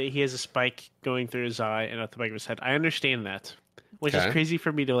that he has a spike going through his eye and out the back of his head, I understand that. Which is crazy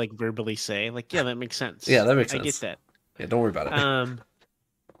for me to verbally say. Yeah, that makes sense. Yeah, that makes sense. I get that. Yeah, don't worry about it.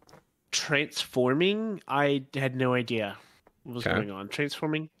 Transforming, I had no idea what was going on.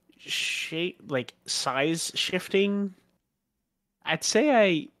 Transforming, shape, size shifting. I'd say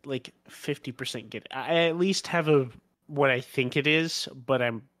I 50% get it. I at least have what I think it is, but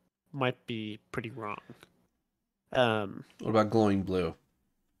I might be pretty wrong. What about glowing blue?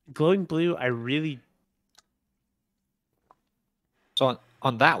 Glowing blue, I really. So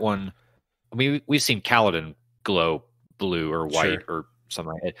on that one, I mean, we've seen Kaladin glow blue or white or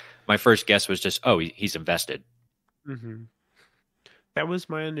something like that. My first guess was just, he's invested. Mm-hmm. That was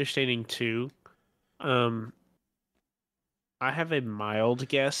my understanding too. Um, I have a mild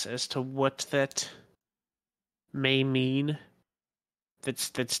guess as to what that may mean. That's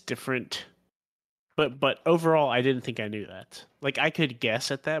different. But overall, I didn't think I knew that. Like I could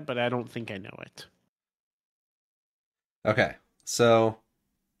guess at that, but I don't think I know it. Okay, so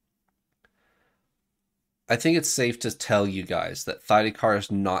I think it's safe to tell you guys that Thydekar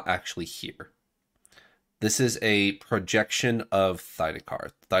is not actually here. This is a projection of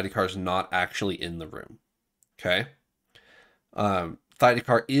Thydekar. Thydekar is not actually in the room. Okay?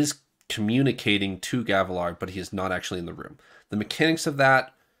 Thydekar is communicating to Gavilar, but he is not actually in the room. The mechanics of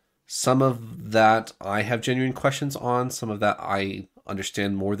that, some of that I have genuine questions on, some of that I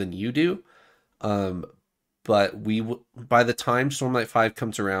understand more than you do. But by the time Stormlight 5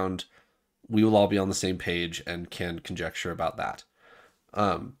 comes around, we will all be on the same page and can conjecture about that.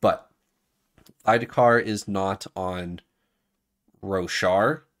 But Thydekar is not on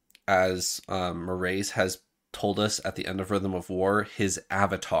Roshar, as Mraize has told us at the end of Rhythm of War. His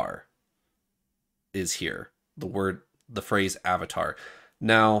avatar is here. The phrase avatar.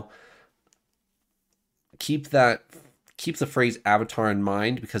 Now, keep the phrase avatar in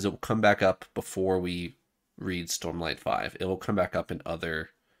mind, because it will come back up before we read Stormlight 5. It will come back up in other...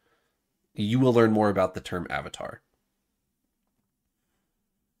 You will learn more about the term avatar.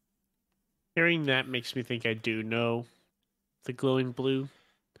 Hearing that makes me think I do know the glowing blue.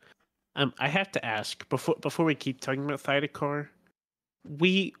 I have to ask before we keep talking about Thydekar.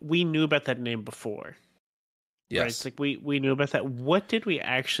 We knew about that name before. Yes. Right? It's like we knew about that. What did we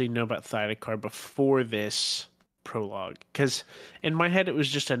actually know about Thydekar before this prologue? Because in my head it was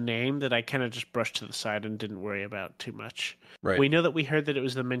just a name that I kind of just brushed to the side and didn't worry about too much. Right. We know that we heard that it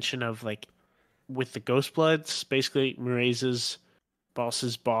was the mention of, like, with the Ghostbloods, basically Mraize's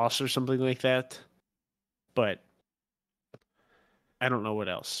boss's boss or something like that. But I don't know what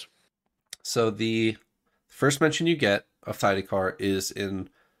else. So the first mention you get of Thydekar is in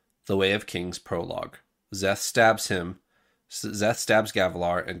the Way of Kings prologue. Szeth stabs him. Szeth stabs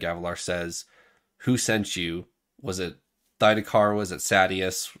Gavilar, and Gavilar says, "Who sent you? Was it Thydekar? Was it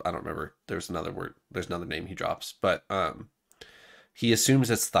Sadeas?" I don't remember. There's another word. There's another name he drops. But he assumes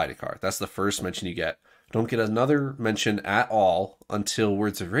it's Thydekar. That's the first mention you get. Don't get another mention at all until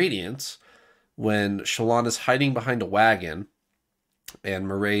Words of Radiance, when Shallan is hiding behind a wagon, and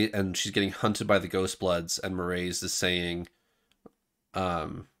Mraize, and she's getting hunted by the Ghostbloods, and Mraize is saying,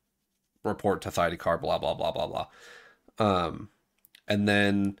 report to Thydekar, blah, blah, blah, blah, blah. And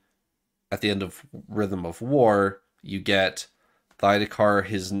then at the end of Rhythm of War, you get Thydekar.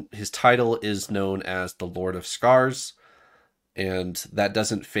 His title is known as the Lord of Scars, and that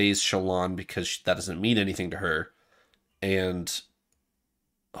doesn't faze Shallan because that doesn't mean anything to her. And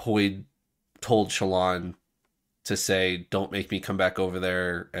Hoid told Shallan to say, "Don't make me come back over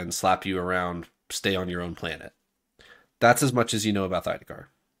there and slap you around. Stay on your own planet." That's as much as you know about Thydekar.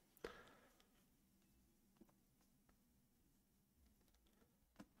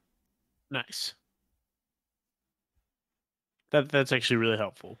 Nice. That's actually really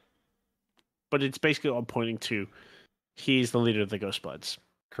helpful. But it's basically all pointing to he's the leader of the Ghostbloods.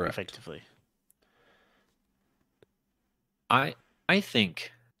 Correct. Effectively. I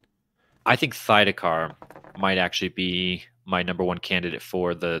think Thydekar might actually be my number one candidate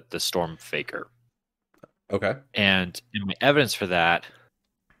for the Storm Faker. Okay. And in my evidence for that,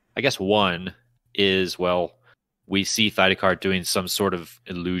 I guess one is, well, we see Thydekar doing some sort of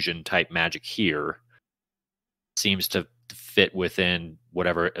illusion type magic here. Seems to fit within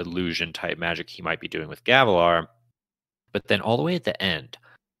whatever illusion type magic he might be doing with Gavilar. But then all the way at the end, I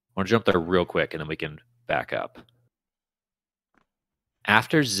want to jump there real quick and then we can back up.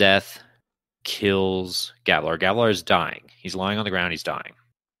 After Szeth kills Gavilar, Gavilar is dying. He's lying on the ground, he's dying.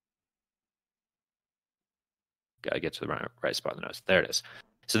 Gotta get to the right spot in the notes. There it is.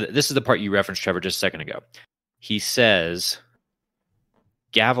 So this is the part you referenced, Trevor, just a second ago. He says,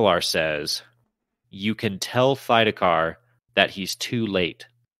 Gavilar says, "You can tell Thydekar that he's too late."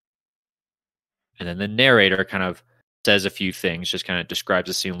 And then the narrator kind of says a few things, just kind of describes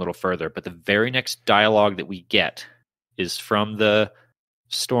the scene a little further. But the very next dialogue that we get is from the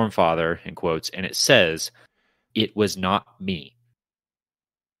Stormfather, in quotes, and it says, "It was not me."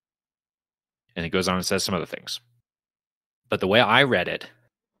 And it goes on and says some other things. But the way I read it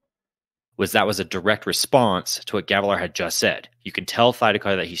was that was a direct response to what Gavilar had just said. You can tell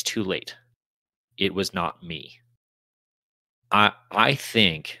Thydekar that he's too late. It was not me. I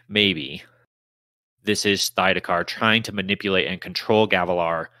think maybe this is Thydekar trying to manipulate and control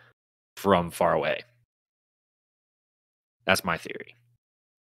Gavilar from far away. That's my theory.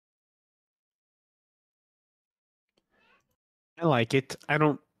 I like it. I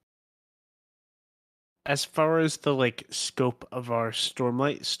don't. As far as the like scope of our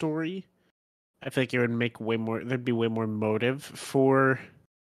Stormlight story, I feel like it would make way more. There'd be way more motive for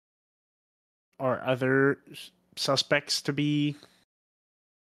our other suspects to be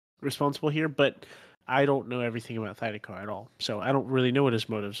responsible here, but I don't know everything about Thydekar at all, so I don't really know what his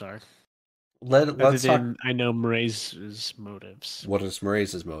motives are. Other Let's talk. than I know Mraize's motives. What is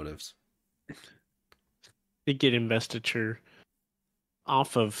Mraize's motives? To get investiture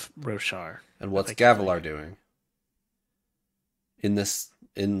off of Roshar. And what's effectively. Gavilar doing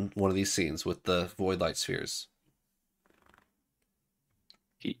in one of these scenes with the void light spheres?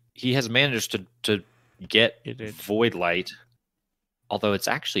 He has managed to get It did. void light, although it's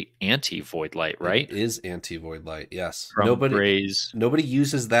actually anti void light, right? It is anti void light. Yes. From Braze. Nobody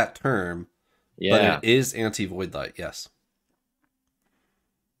uses that term, Yeah. but it is anti void light. Yes.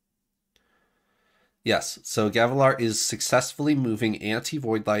 Yes. So Gavilar is successfully moving anti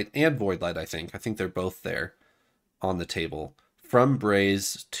void light and void light. I think they're both there on the table from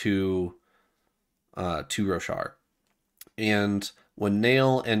Braze to Roshar. And when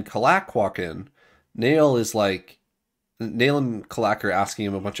Nail and Kalak walk in, Nail and Kalak are asking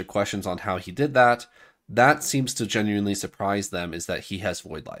him a bunch of questions on how he did that. That seems to genuinely surprise them, is that he has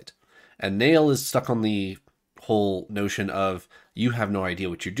void light. And Nail is stuck on the whole notion of, you have no idea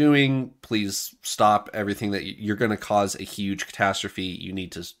what you're doing. Please stop everything. That you're going to cause a huge catastrophe. You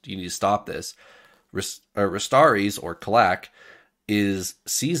need to stop this. Rastaris, or Kalak,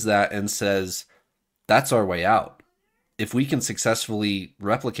 sees that and says, that's our way out. If we can successfully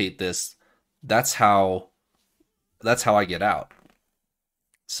replicate this, that's how I get out.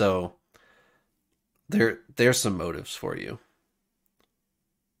 So there's some motives for you.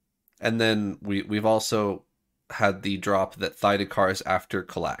 And then we've also had the drop that Thydekar is after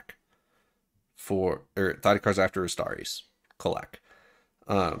Kalak, or Thydekar's after Rastaris, Kalak.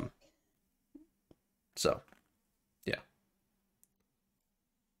 So yeah.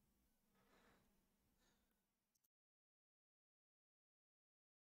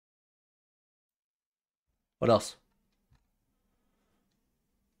 What else?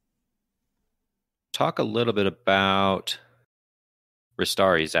 Talk a little bit about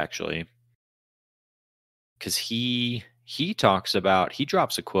Rastaris, actually, because he drops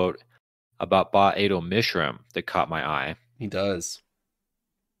a quote about Ba Edo Mishram that caught my eye. He does.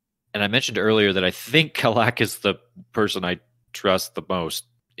 And I mentioned earlier that I think Kalak is the person I trust the most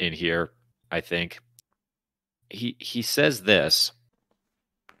in here, I think. He says this: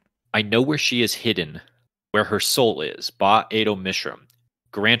 I know where she is hidden, where her soul is, Ba Edo Mishram,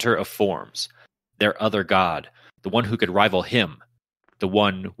 granter of forms, their other god, the one who could rival him, the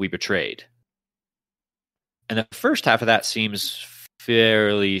one we betrayed. And the first half of that seems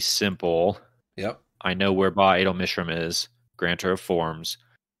fairly simple. Yep. I know where Ba Edo Mishram is, granter of forms.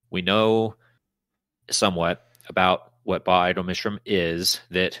 We know somewhat about what Ba Edo Mishram is,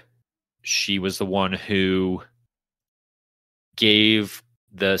 that she was the one who gave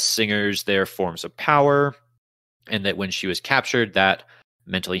the singers their forms of power, and that when she was captured, that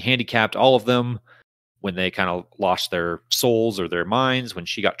mentally handicapped all of them when they kind of lost their souls or their minds when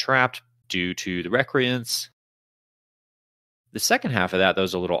she got trapped due to the recreants. The second half of that, though,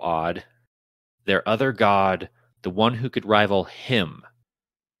 is a little odd. Their other god, the one who could rival him,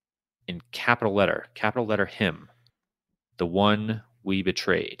 in capital letter him, the one we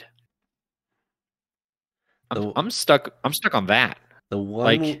betrayed. I'm stuck on that. The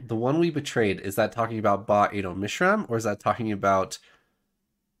one we betrayed, is that talking about Ba Edo Mishram, or is that talking about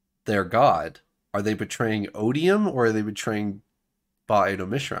their god? Are they betraying Odium, or are they betraying Ba Edo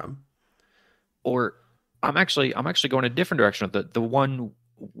Mishram? Or I'm actually going a different direction. The one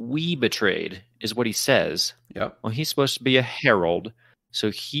we betrayed is what he says. Yep. Well, he's supposed to be a herald, so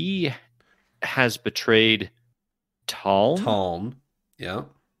he has betrayed Taln. Yeah.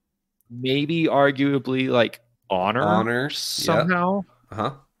 Maybe arguably like honor somehow. Yep.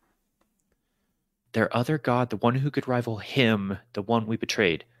 Uh-huh. Their other god, the one who could rival him, the one we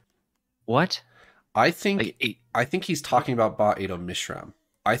betrayed. What? I think he's talking about Ba Edo Mishram.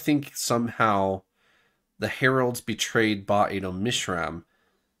 I think somehow the heralds betrayed Ba Edo Mishram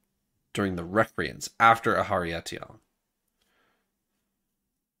during the Recreants after Aharietian.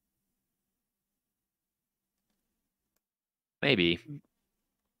 Maybe.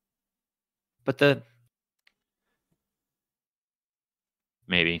 But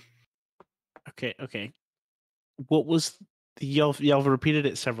maybe. Okay. What was y'all repeated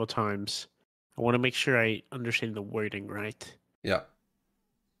it several times. I want to make sure I understand the wording right. Yeah.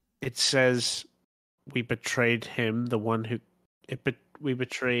 It says we betrayed him, the one who we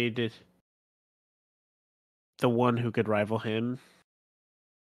betrayed the one who could rival him,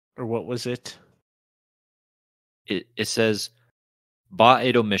 or what was it? It says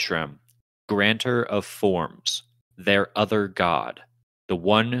Ba-Edo Mishram, grantor of forms, their other god, the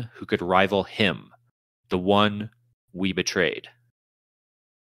one who could rival him, the one we betrayed.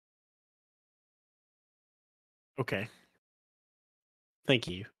 Okay. Thank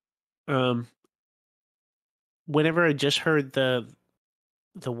you. Whenever I just heard the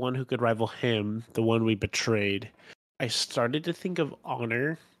one who could rival him, the one we betrayed, I started to think of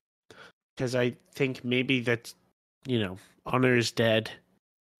Honor, because I think maybe that's, Honor is dead.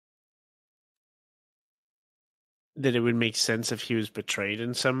 That it would make sense if he was betrayed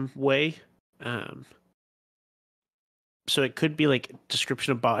in some way. So it could be like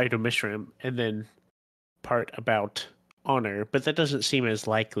description of Ba-Edo Mishram and then part about Honor, but that doesn't seem as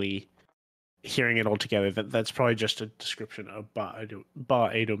likely hearing it all together. That's probably just a description of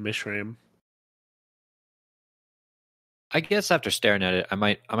Ba-Edo Mishram. I guess after staring at it, I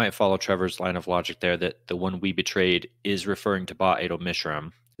might follow Trevor's line of logic there that the one we betrayed is referring to Ba-Edo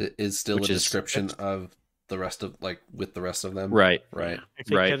Mishram. It is still a description of the rest of, like, with the rest of them. Right. I think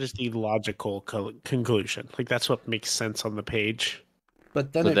that is the logical conclusion. Like, that's what makes sense on the page.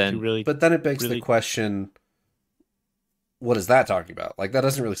 But then it begs the question, what is that talking about? Like, that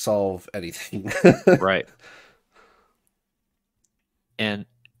doesn't really solve anything. Right. And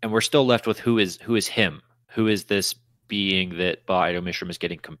we're still left with who is him? Who is this being that Ba-Edo Mishram is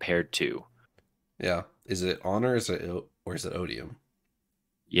getting compared to? Yeah. Is it Honor, or is it Odium?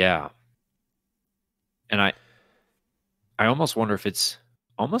 Yeah. And I almost wonder if it's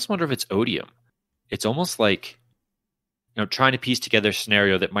Odium. It's almost like, trying to piece together a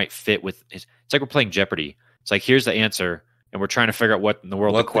scenario that might fit with. It's like we're playing Jeopardy. It's like, here's the answer, and we're trying to figure out what in the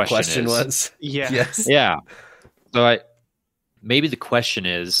world the question is. Was. Yeah. Yes. Yeah. So maybe the question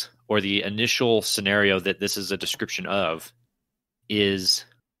is, or the initial scenario that this is a description of, is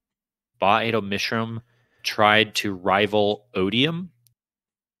Ba-Edo Mishram tried to rival Odium,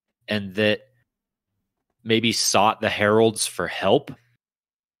 and that maybe sought the heralds for help,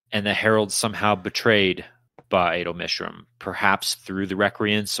 and the heralds somehow betrayed Ba-Edo Mishram, perhaps through the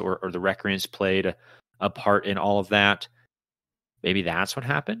Recreants, or the Recreants played a part in all of that. Maybe that's what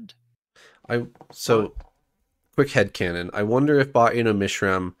happened. Quick headcanon. I wonder if Ba-Edo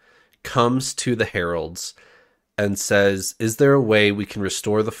Mishram comes to the heralds and says, "Is there a way we can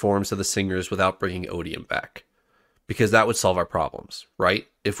restore the forms of the singers without bringing Odium back?" Because that would solve our problems, right?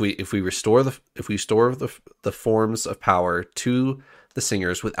 If we restore the forms of power to the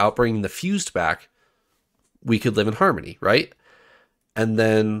singers without bringing the fused back, we could live in harmony, right? And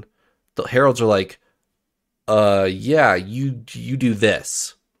then the heralds are like, yeah, you do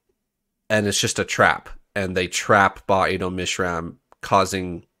this, and it's just a trap, and they trap Ba-Edo Mishram,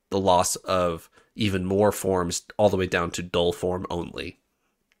 causing the loss of even more forms, all the way down to dull form only.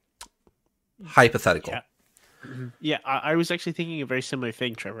 Hypothetical. Yeah. Yeah, I was actually thinking a very similar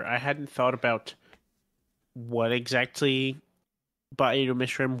thing, Trevor. I hadn't thought about what exactly Ba-Edo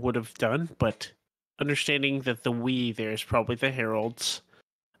Mishram would have done, but understanding that the we there is probably the heralds,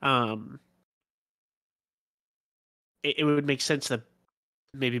 it would make sense that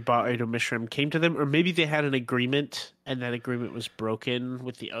maybe Ba-Edo Mishram came to them, or maybe they had an agreement and that agreement was broken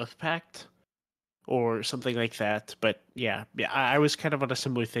with the Oath Pact, or something like that. But yeah, I was kind of on a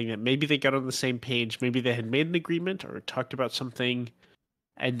similar thing, that maybe they got on the same page, maybe they had made an agreement or talked about something,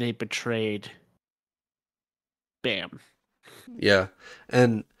 and they betrayed. Bam. Yeah,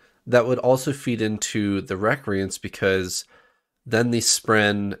 and that would also feed into the Recreants, because then the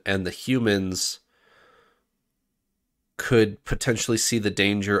Spren and the humans could potentially see the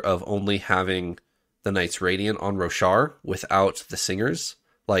danger of only having the Knights Radiant on Roshar without the Singers.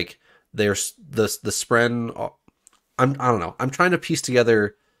 Like, there's the Spren. I don't know. I'm trying to piece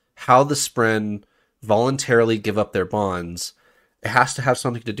together how the Spren voluntarily give up their bonds. It has to have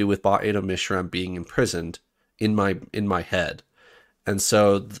something to do with Ba-Edo Mishram being imprisoned in my head. And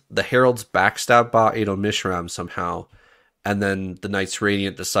so the heralds backstab Ba-Edo Mishram somehow, and then the Knights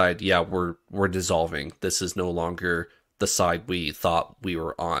Radiant decide, yeah, we're dissolving. This is no longer the side we thought we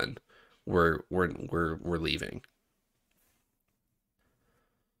were on. We're leaving.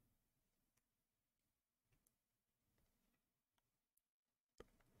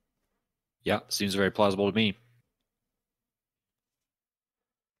 Yeah, seems very plausible to me.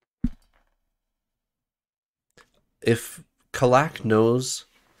 If Kalak knows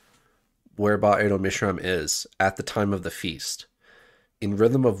where Ba-Edo Mishram is at the time of the feast, in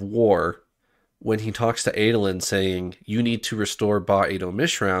Rhythm of War, when he talks to Adolin saying, you need to restore Ba-Edo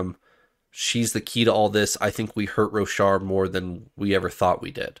Mishram, she's the key to all this. I think we hurt Roshar more than we ever thought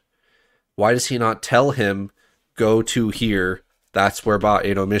we did. Why does he not tell him go to here, that's where Ba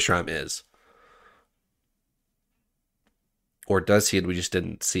Edo Mishram is. Or does he, and we just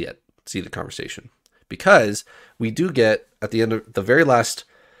didn't see the conversation? Because we do get, at the end of the very last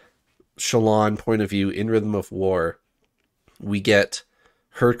Shallan point of view in Rhythm of War, we get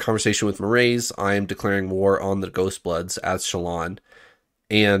her conversation with Mraize. I am declaring war on the Ghostbloods as Shallan.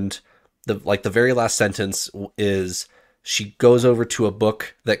 And the very last sentence is she goes over to a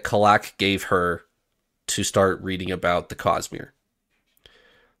book that Kalak gave her to start reading about the Cosmere.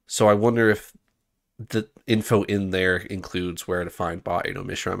 So I wonder if the info in there includes where to find Ba Edo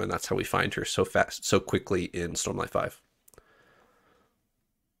Mishram, and that's how we find her so fast, so quickly in Stormlight 5.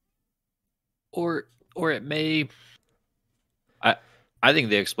 Or it may... I think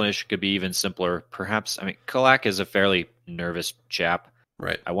the explanation could be even simpler. Perhaps, I mean, Kalak is a fairly nervous chap.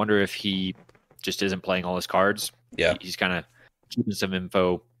 Right. I wonder if he just isn't playing all his cards. Yeah. He's kind of keeping some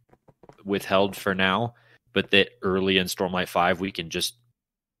info withheld for now, but that early in Stormlight 5, we can just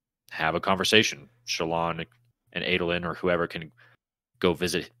have a conversation. Shallan and Adolin or whoever can go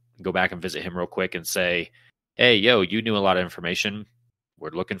back and visit him real quick and say, hey, yo, you knew a lot of information. We're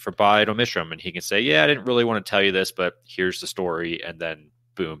looking for Ba Edo Mishram. And he can say, yeah, I didn't really want to tell you this, but here's the story. And then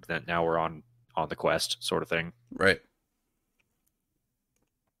boom, then now we're on the quest sort of thing. Right.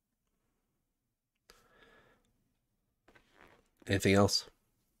 Anything else?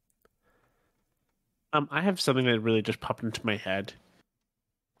 I have something that really just popped into my head.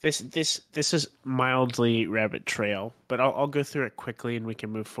 This is mildly rabbit trail, but I'll go through it quickly and we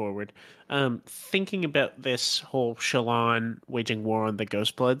can move forward. Thinking about this whole Shallan waging war on the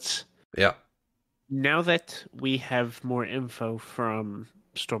Ghostbloods. Yeah. Now that we have more info from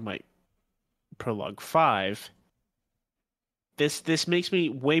Stormlight Prologue 5, this makes me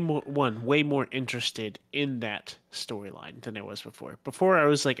way more interested in that storyline than I was before. Before I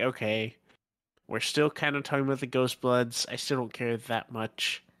was like, okay, we're still kind of talking about the Ghostbloods. I still don't care that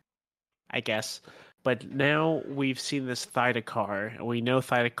much, I guess. But now we've seen this Thydakkar, and we know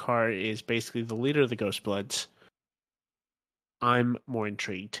Thydakkar is basically the leader of the Ghostbloods. I'm more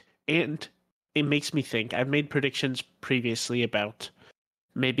intrigued. And it makes me think, I've made predictions previously about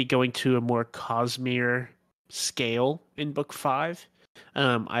maybe going to a more Cosmere scale in Book 5.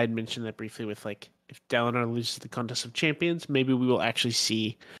 I had mentioned that briefly with, like, if Dalinar loses the Contest of Champions, maybe we will actually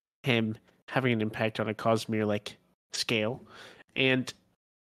see him having an impact on a Cosmere, like, scale. And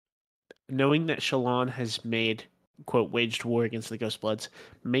knowing that Shallan has made, quote, waged war against the Ghostbloods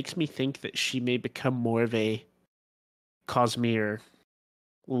makes me think that she may become more of a Cosmere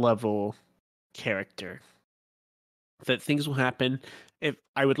level character. That things will happen. If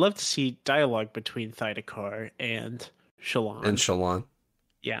I would love to see dialogue between Thydakkar and Shallan.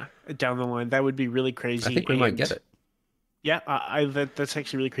 Yeah, down the line. That would be really crazy. I think we might get it. Yeah, that's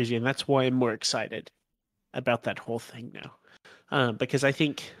actually really crazy, and that's why I'm more excited about that whole thing now. Because I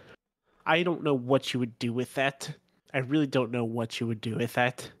think I don't know what you would do with that. I really don't know what you would do with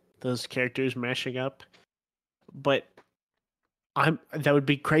that. Those characters mashing up. But that would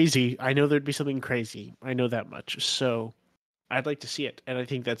be crazy. I know there'd be something crazy. I know that much. So I'd like to see it, and I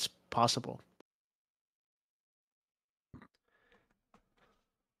think that's possible.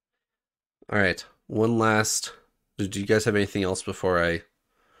 All right. One last. Do you guys have anything else before I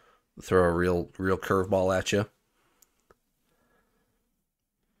throw a real curveball at you?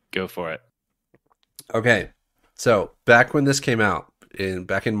 Go for it. Okay. So back when this came out,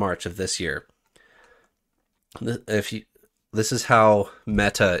 back in March of this year, this is how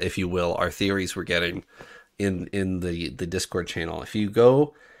meta, if you will, our theories were getting in the Discord channel. If you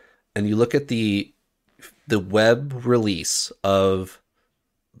go and you look at the web release of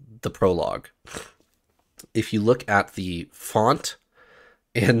the prologue, if you look at the font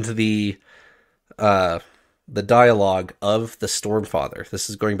and the dialogue of the Stormfather, this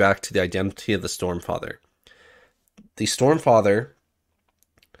is going back to the identity of the Stormfather. The Stormfather,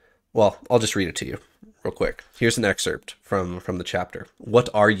 well, I'll just read it to you real quick. Here's an excerpt from the chapter. "What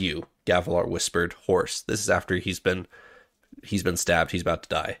are you?" Gavilar whispered, hoarse. This is after he's been stabbed. He's about to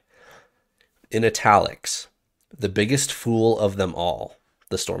die. In italics, "The biggest fool of them all,"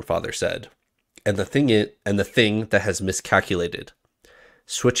 the Stormfather said. And the thing that has miscalculated.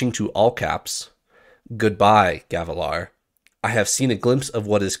 Switching to all caps, "Goodbye, Gavilar. I have seen a glimpse of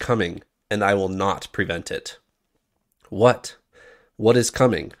what is coming, and I will not prevent it." "What? What is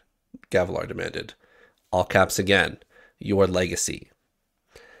coming?" Gavilar demanded. All caps again. "Your legacy."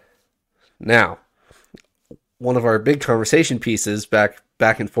 Now, one of our big conversation pieces back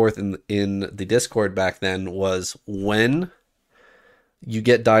and forth in the Discord back then was when you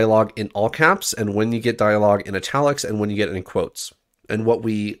get dialogue in all caps and when you get dialogue in italics and when you get it in quotes. And what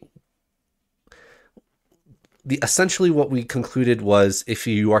we essentially what we concluded was if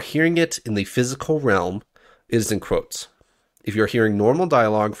you are hearing it in the physical realm, it is in quotes. If you're hearing normal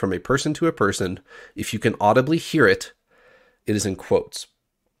dialogue from a person to a person, if you can audibly hear it, it is in quotes.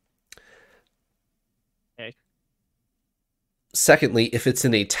 Okay. Secondly, if it's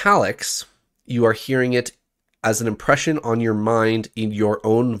in italics, you are hearing it as an impression on your mind in your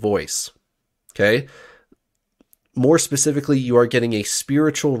own voice. Okay? More specifically, you are getting a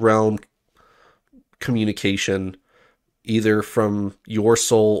spiritual realm communication either from your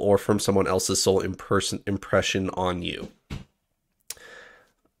soul or from someone else's soul impression on you.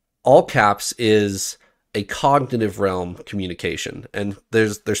 All caps is a cognitive realm communication, and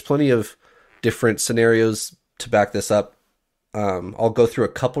there's plenty of different scenarios to back this up. I'll go through a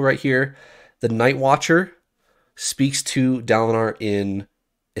couple right here. The Night Watcher speaks to Dalinar in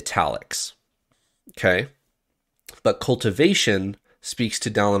italics. Okay? But Cultivation speaks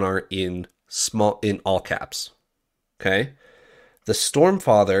to Dalinar in all caps. Okay? The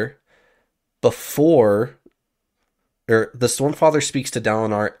Stormfather the Stormfather speaks to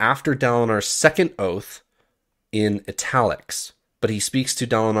Dalinar after Dalinar's second oath in italics, but he speaks to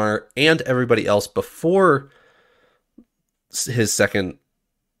Dalinar and everybody else before his second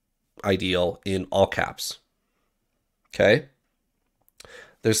ideal in all caps. Okay?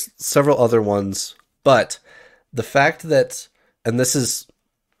 There's several other ones, but the fact that, and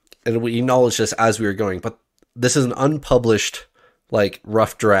we acknowledged this as we were going, but this is an unpublished,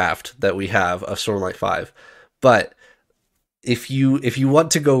 rough draft that we have of Stormlight 5. But if you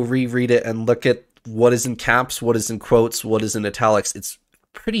want to go reread it and look at what is in caps, what is in quotes, what is in italics, it's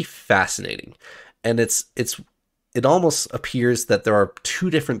pretty fascinating. And it almost appears that there are two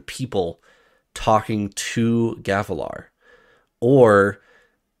different people talking to Gavilar. Or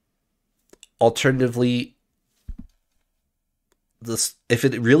alternatively, if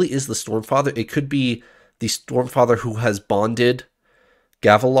it really is the Stormfather, it could be the Stormfather who has bonded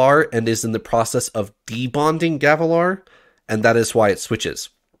Gavilar and is in the process of debonding Gavilar, and that is why it switches,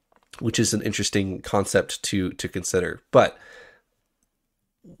 which is an interesting concept to consider. But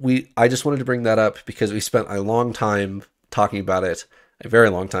I just wanted to bring that up because we spent a long time talking about it, a very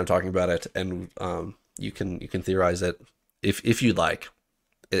long time talking about it, and you can theorize it if you'd like.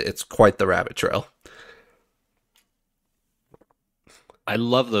 It's quite the rabbit trail. I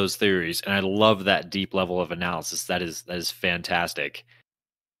love those theories, and I love that deep level of analysis. That is fantastic.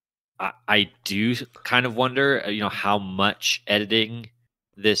 I do kind of wonder, how much editing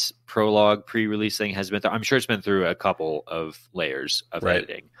this prologue pre-release thing has been through. I'm sure it's been through a couple of layers of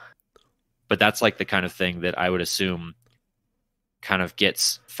editing, but that's the kind of thing that I would assume kind of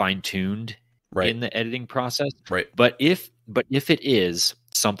gets fine-tuned in the editing process. Right. But if it is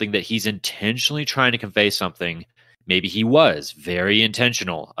something that he's intentionally trying to convey something, maybe he was very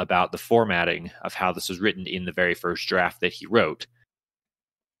intentional about the formatting of how this was written in the very first draft that he wrote.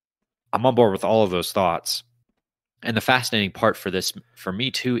 I'm on board with all of those thoughts. And the fascinating part for this, for me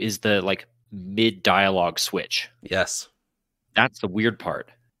too, is the mid-dialogue switch. Yes. That's the weird part,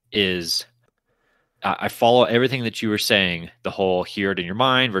 is I follow everything that you were saying, the whole hear it in your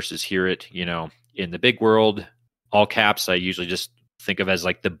mind versus hear it, in the big world. All caps, I usually just think of as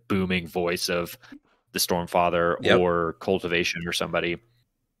the booming voice of the Stormfather or Cultivation or somebody.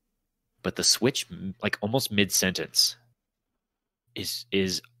 But the switch, almost mid-sentence,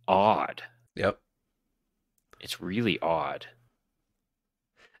 is odd. Yep. It's really odd.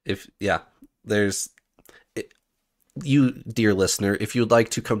 You, dear listener, if you'd like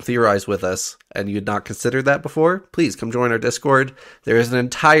to come theorize with us and you'd not considered that before, please come join our Discord. There is an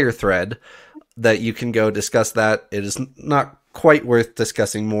entire thread that you can go discuss that. It is not quite worth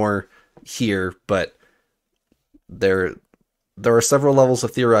discussing more here, but there are several levels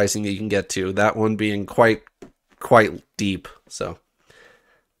of theorizing that you can get to, that one being quite deep. So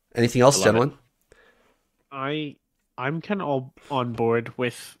anything else, gentlemen? I'm kind of all on board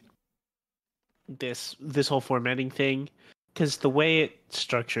with this whole formatting thing, because the way it's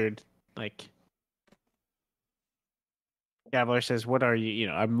structured, Gavilar says, "What are you?"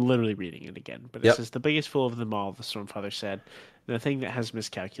 I'm literally reading it again, but it says, "The biggest fool of them all," the Stormfather said, "the thing that has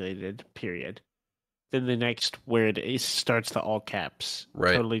miscalculated." Period. Then the next word starts the all caps,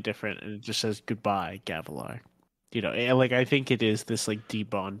 totally different, and it just says, "Goodbye, Gavilar." I think it is this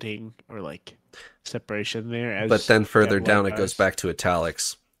debonding or separation there. But then further down, it goes back to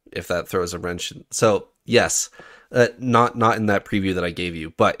italics. If that throws a wrench. So yes, not in that preview that I gave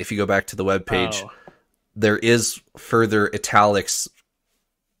you, but if you go back to the webpage, there is further italics.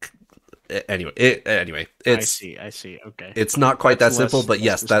 Anyway, it's. I see. Okay, it's not quite that simple, but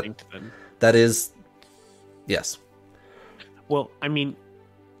yes, that is. Yes. Well, I mean,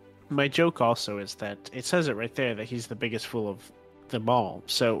 my joke also is that it says it right there that he's the biggest fool of them all.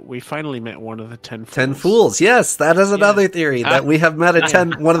 So we finally met one of the 10 fools. 10 fools. Yes, that is another theory that we have met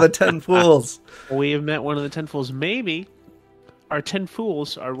one of the 10 fools. We have met one of the 10 fools. Maybe our 10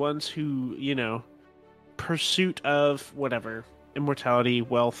 fools are ones who, pursuit of whatever, immortality,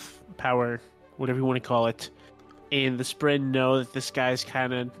 wealth, power, whatever you want to call it, and the spread know that this guy's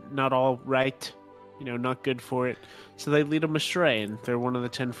kind of not all right, not good for it. So they lead him astray, and they're one of the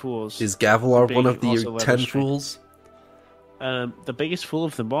 10 fools. Is Gavilar one of the also led 10 astray. fools? The biggest fool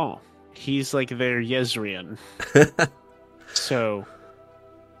of them all. He's like their Yezrian. So,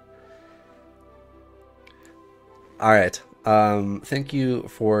 all right. Thank you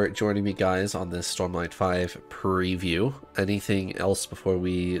for joining me, guys, on this Stormlight 5 preview. Anything else before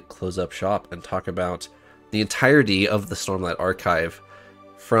we close up shop and talk about the entirety of the Stormlight archive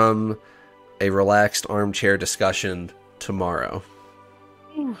from a relaxed armchair discussion tomorrow?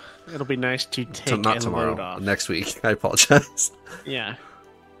 it'll be nice to take Not and tomorrow, load off. next week. I apologize. Yeah.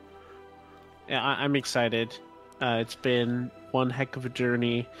 Yeah, I'm excited. It's been one heck of a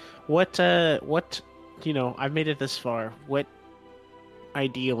journey. What, I've made it this far. What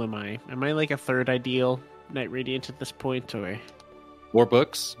ideal am I? Am I like a third ideal Knight Radiant at this point, or? 4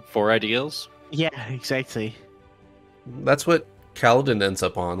 books, 4 ideals. Yeah, exactly. That's what Kaladin ends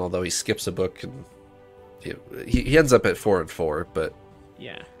up on, although he skips a book and he ends up at 4 and 4, but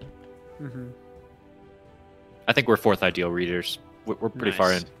Yeah. Mm-hmm. I think we're 4th ideal readers. We're pretty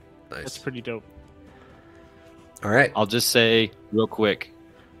far in. nice. That's pretty dope. All right. I'll just say real quick,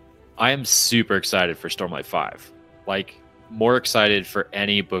 I am super excited for Stormlight 5. Like, more excited for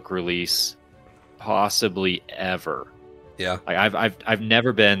any book release possibly ever. Yeah. Like, I've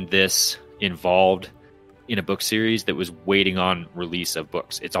never been this involved in a book series that was waiting on release of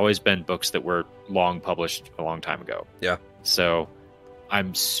books. It's always been books that were long published a long time ago. Yeah. So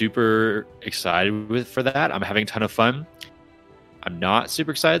I'm super excited for that. I'm having a ton of fun. I'm not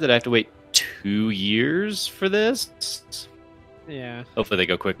super excited that I have to wait 2 years for this. Yeah. Hopefully they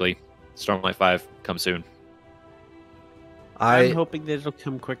go quickly. Stormlight 5 comes soon. I'm hoping that it'll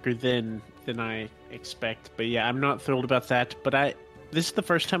come quicker than I expect. But yeah, I'm not thrilled about that. But this is the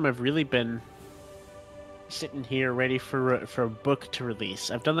first time I've really been sitting here ready for a book to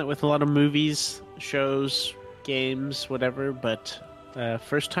release. I've done that with a lot of movies, shows, games, whatever. But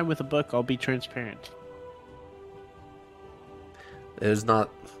first time with a book, I'll be transparent. It was not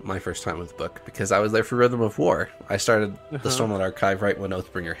my first time with the book because I was there for Rhythm of War. I started the Stormlight Archive right when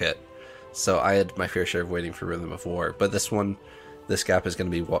Oathbringer hit. So I had my fair share of waiting for Rhythm of War. But this gap is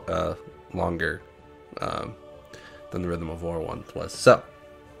going to be longer than the Rhythm of War one was. So,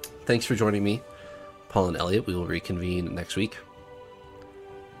 thanks for joining me, Paul and Elliot. We will reconvene next week.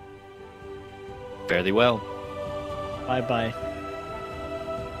 Fairly well. Bye-bye.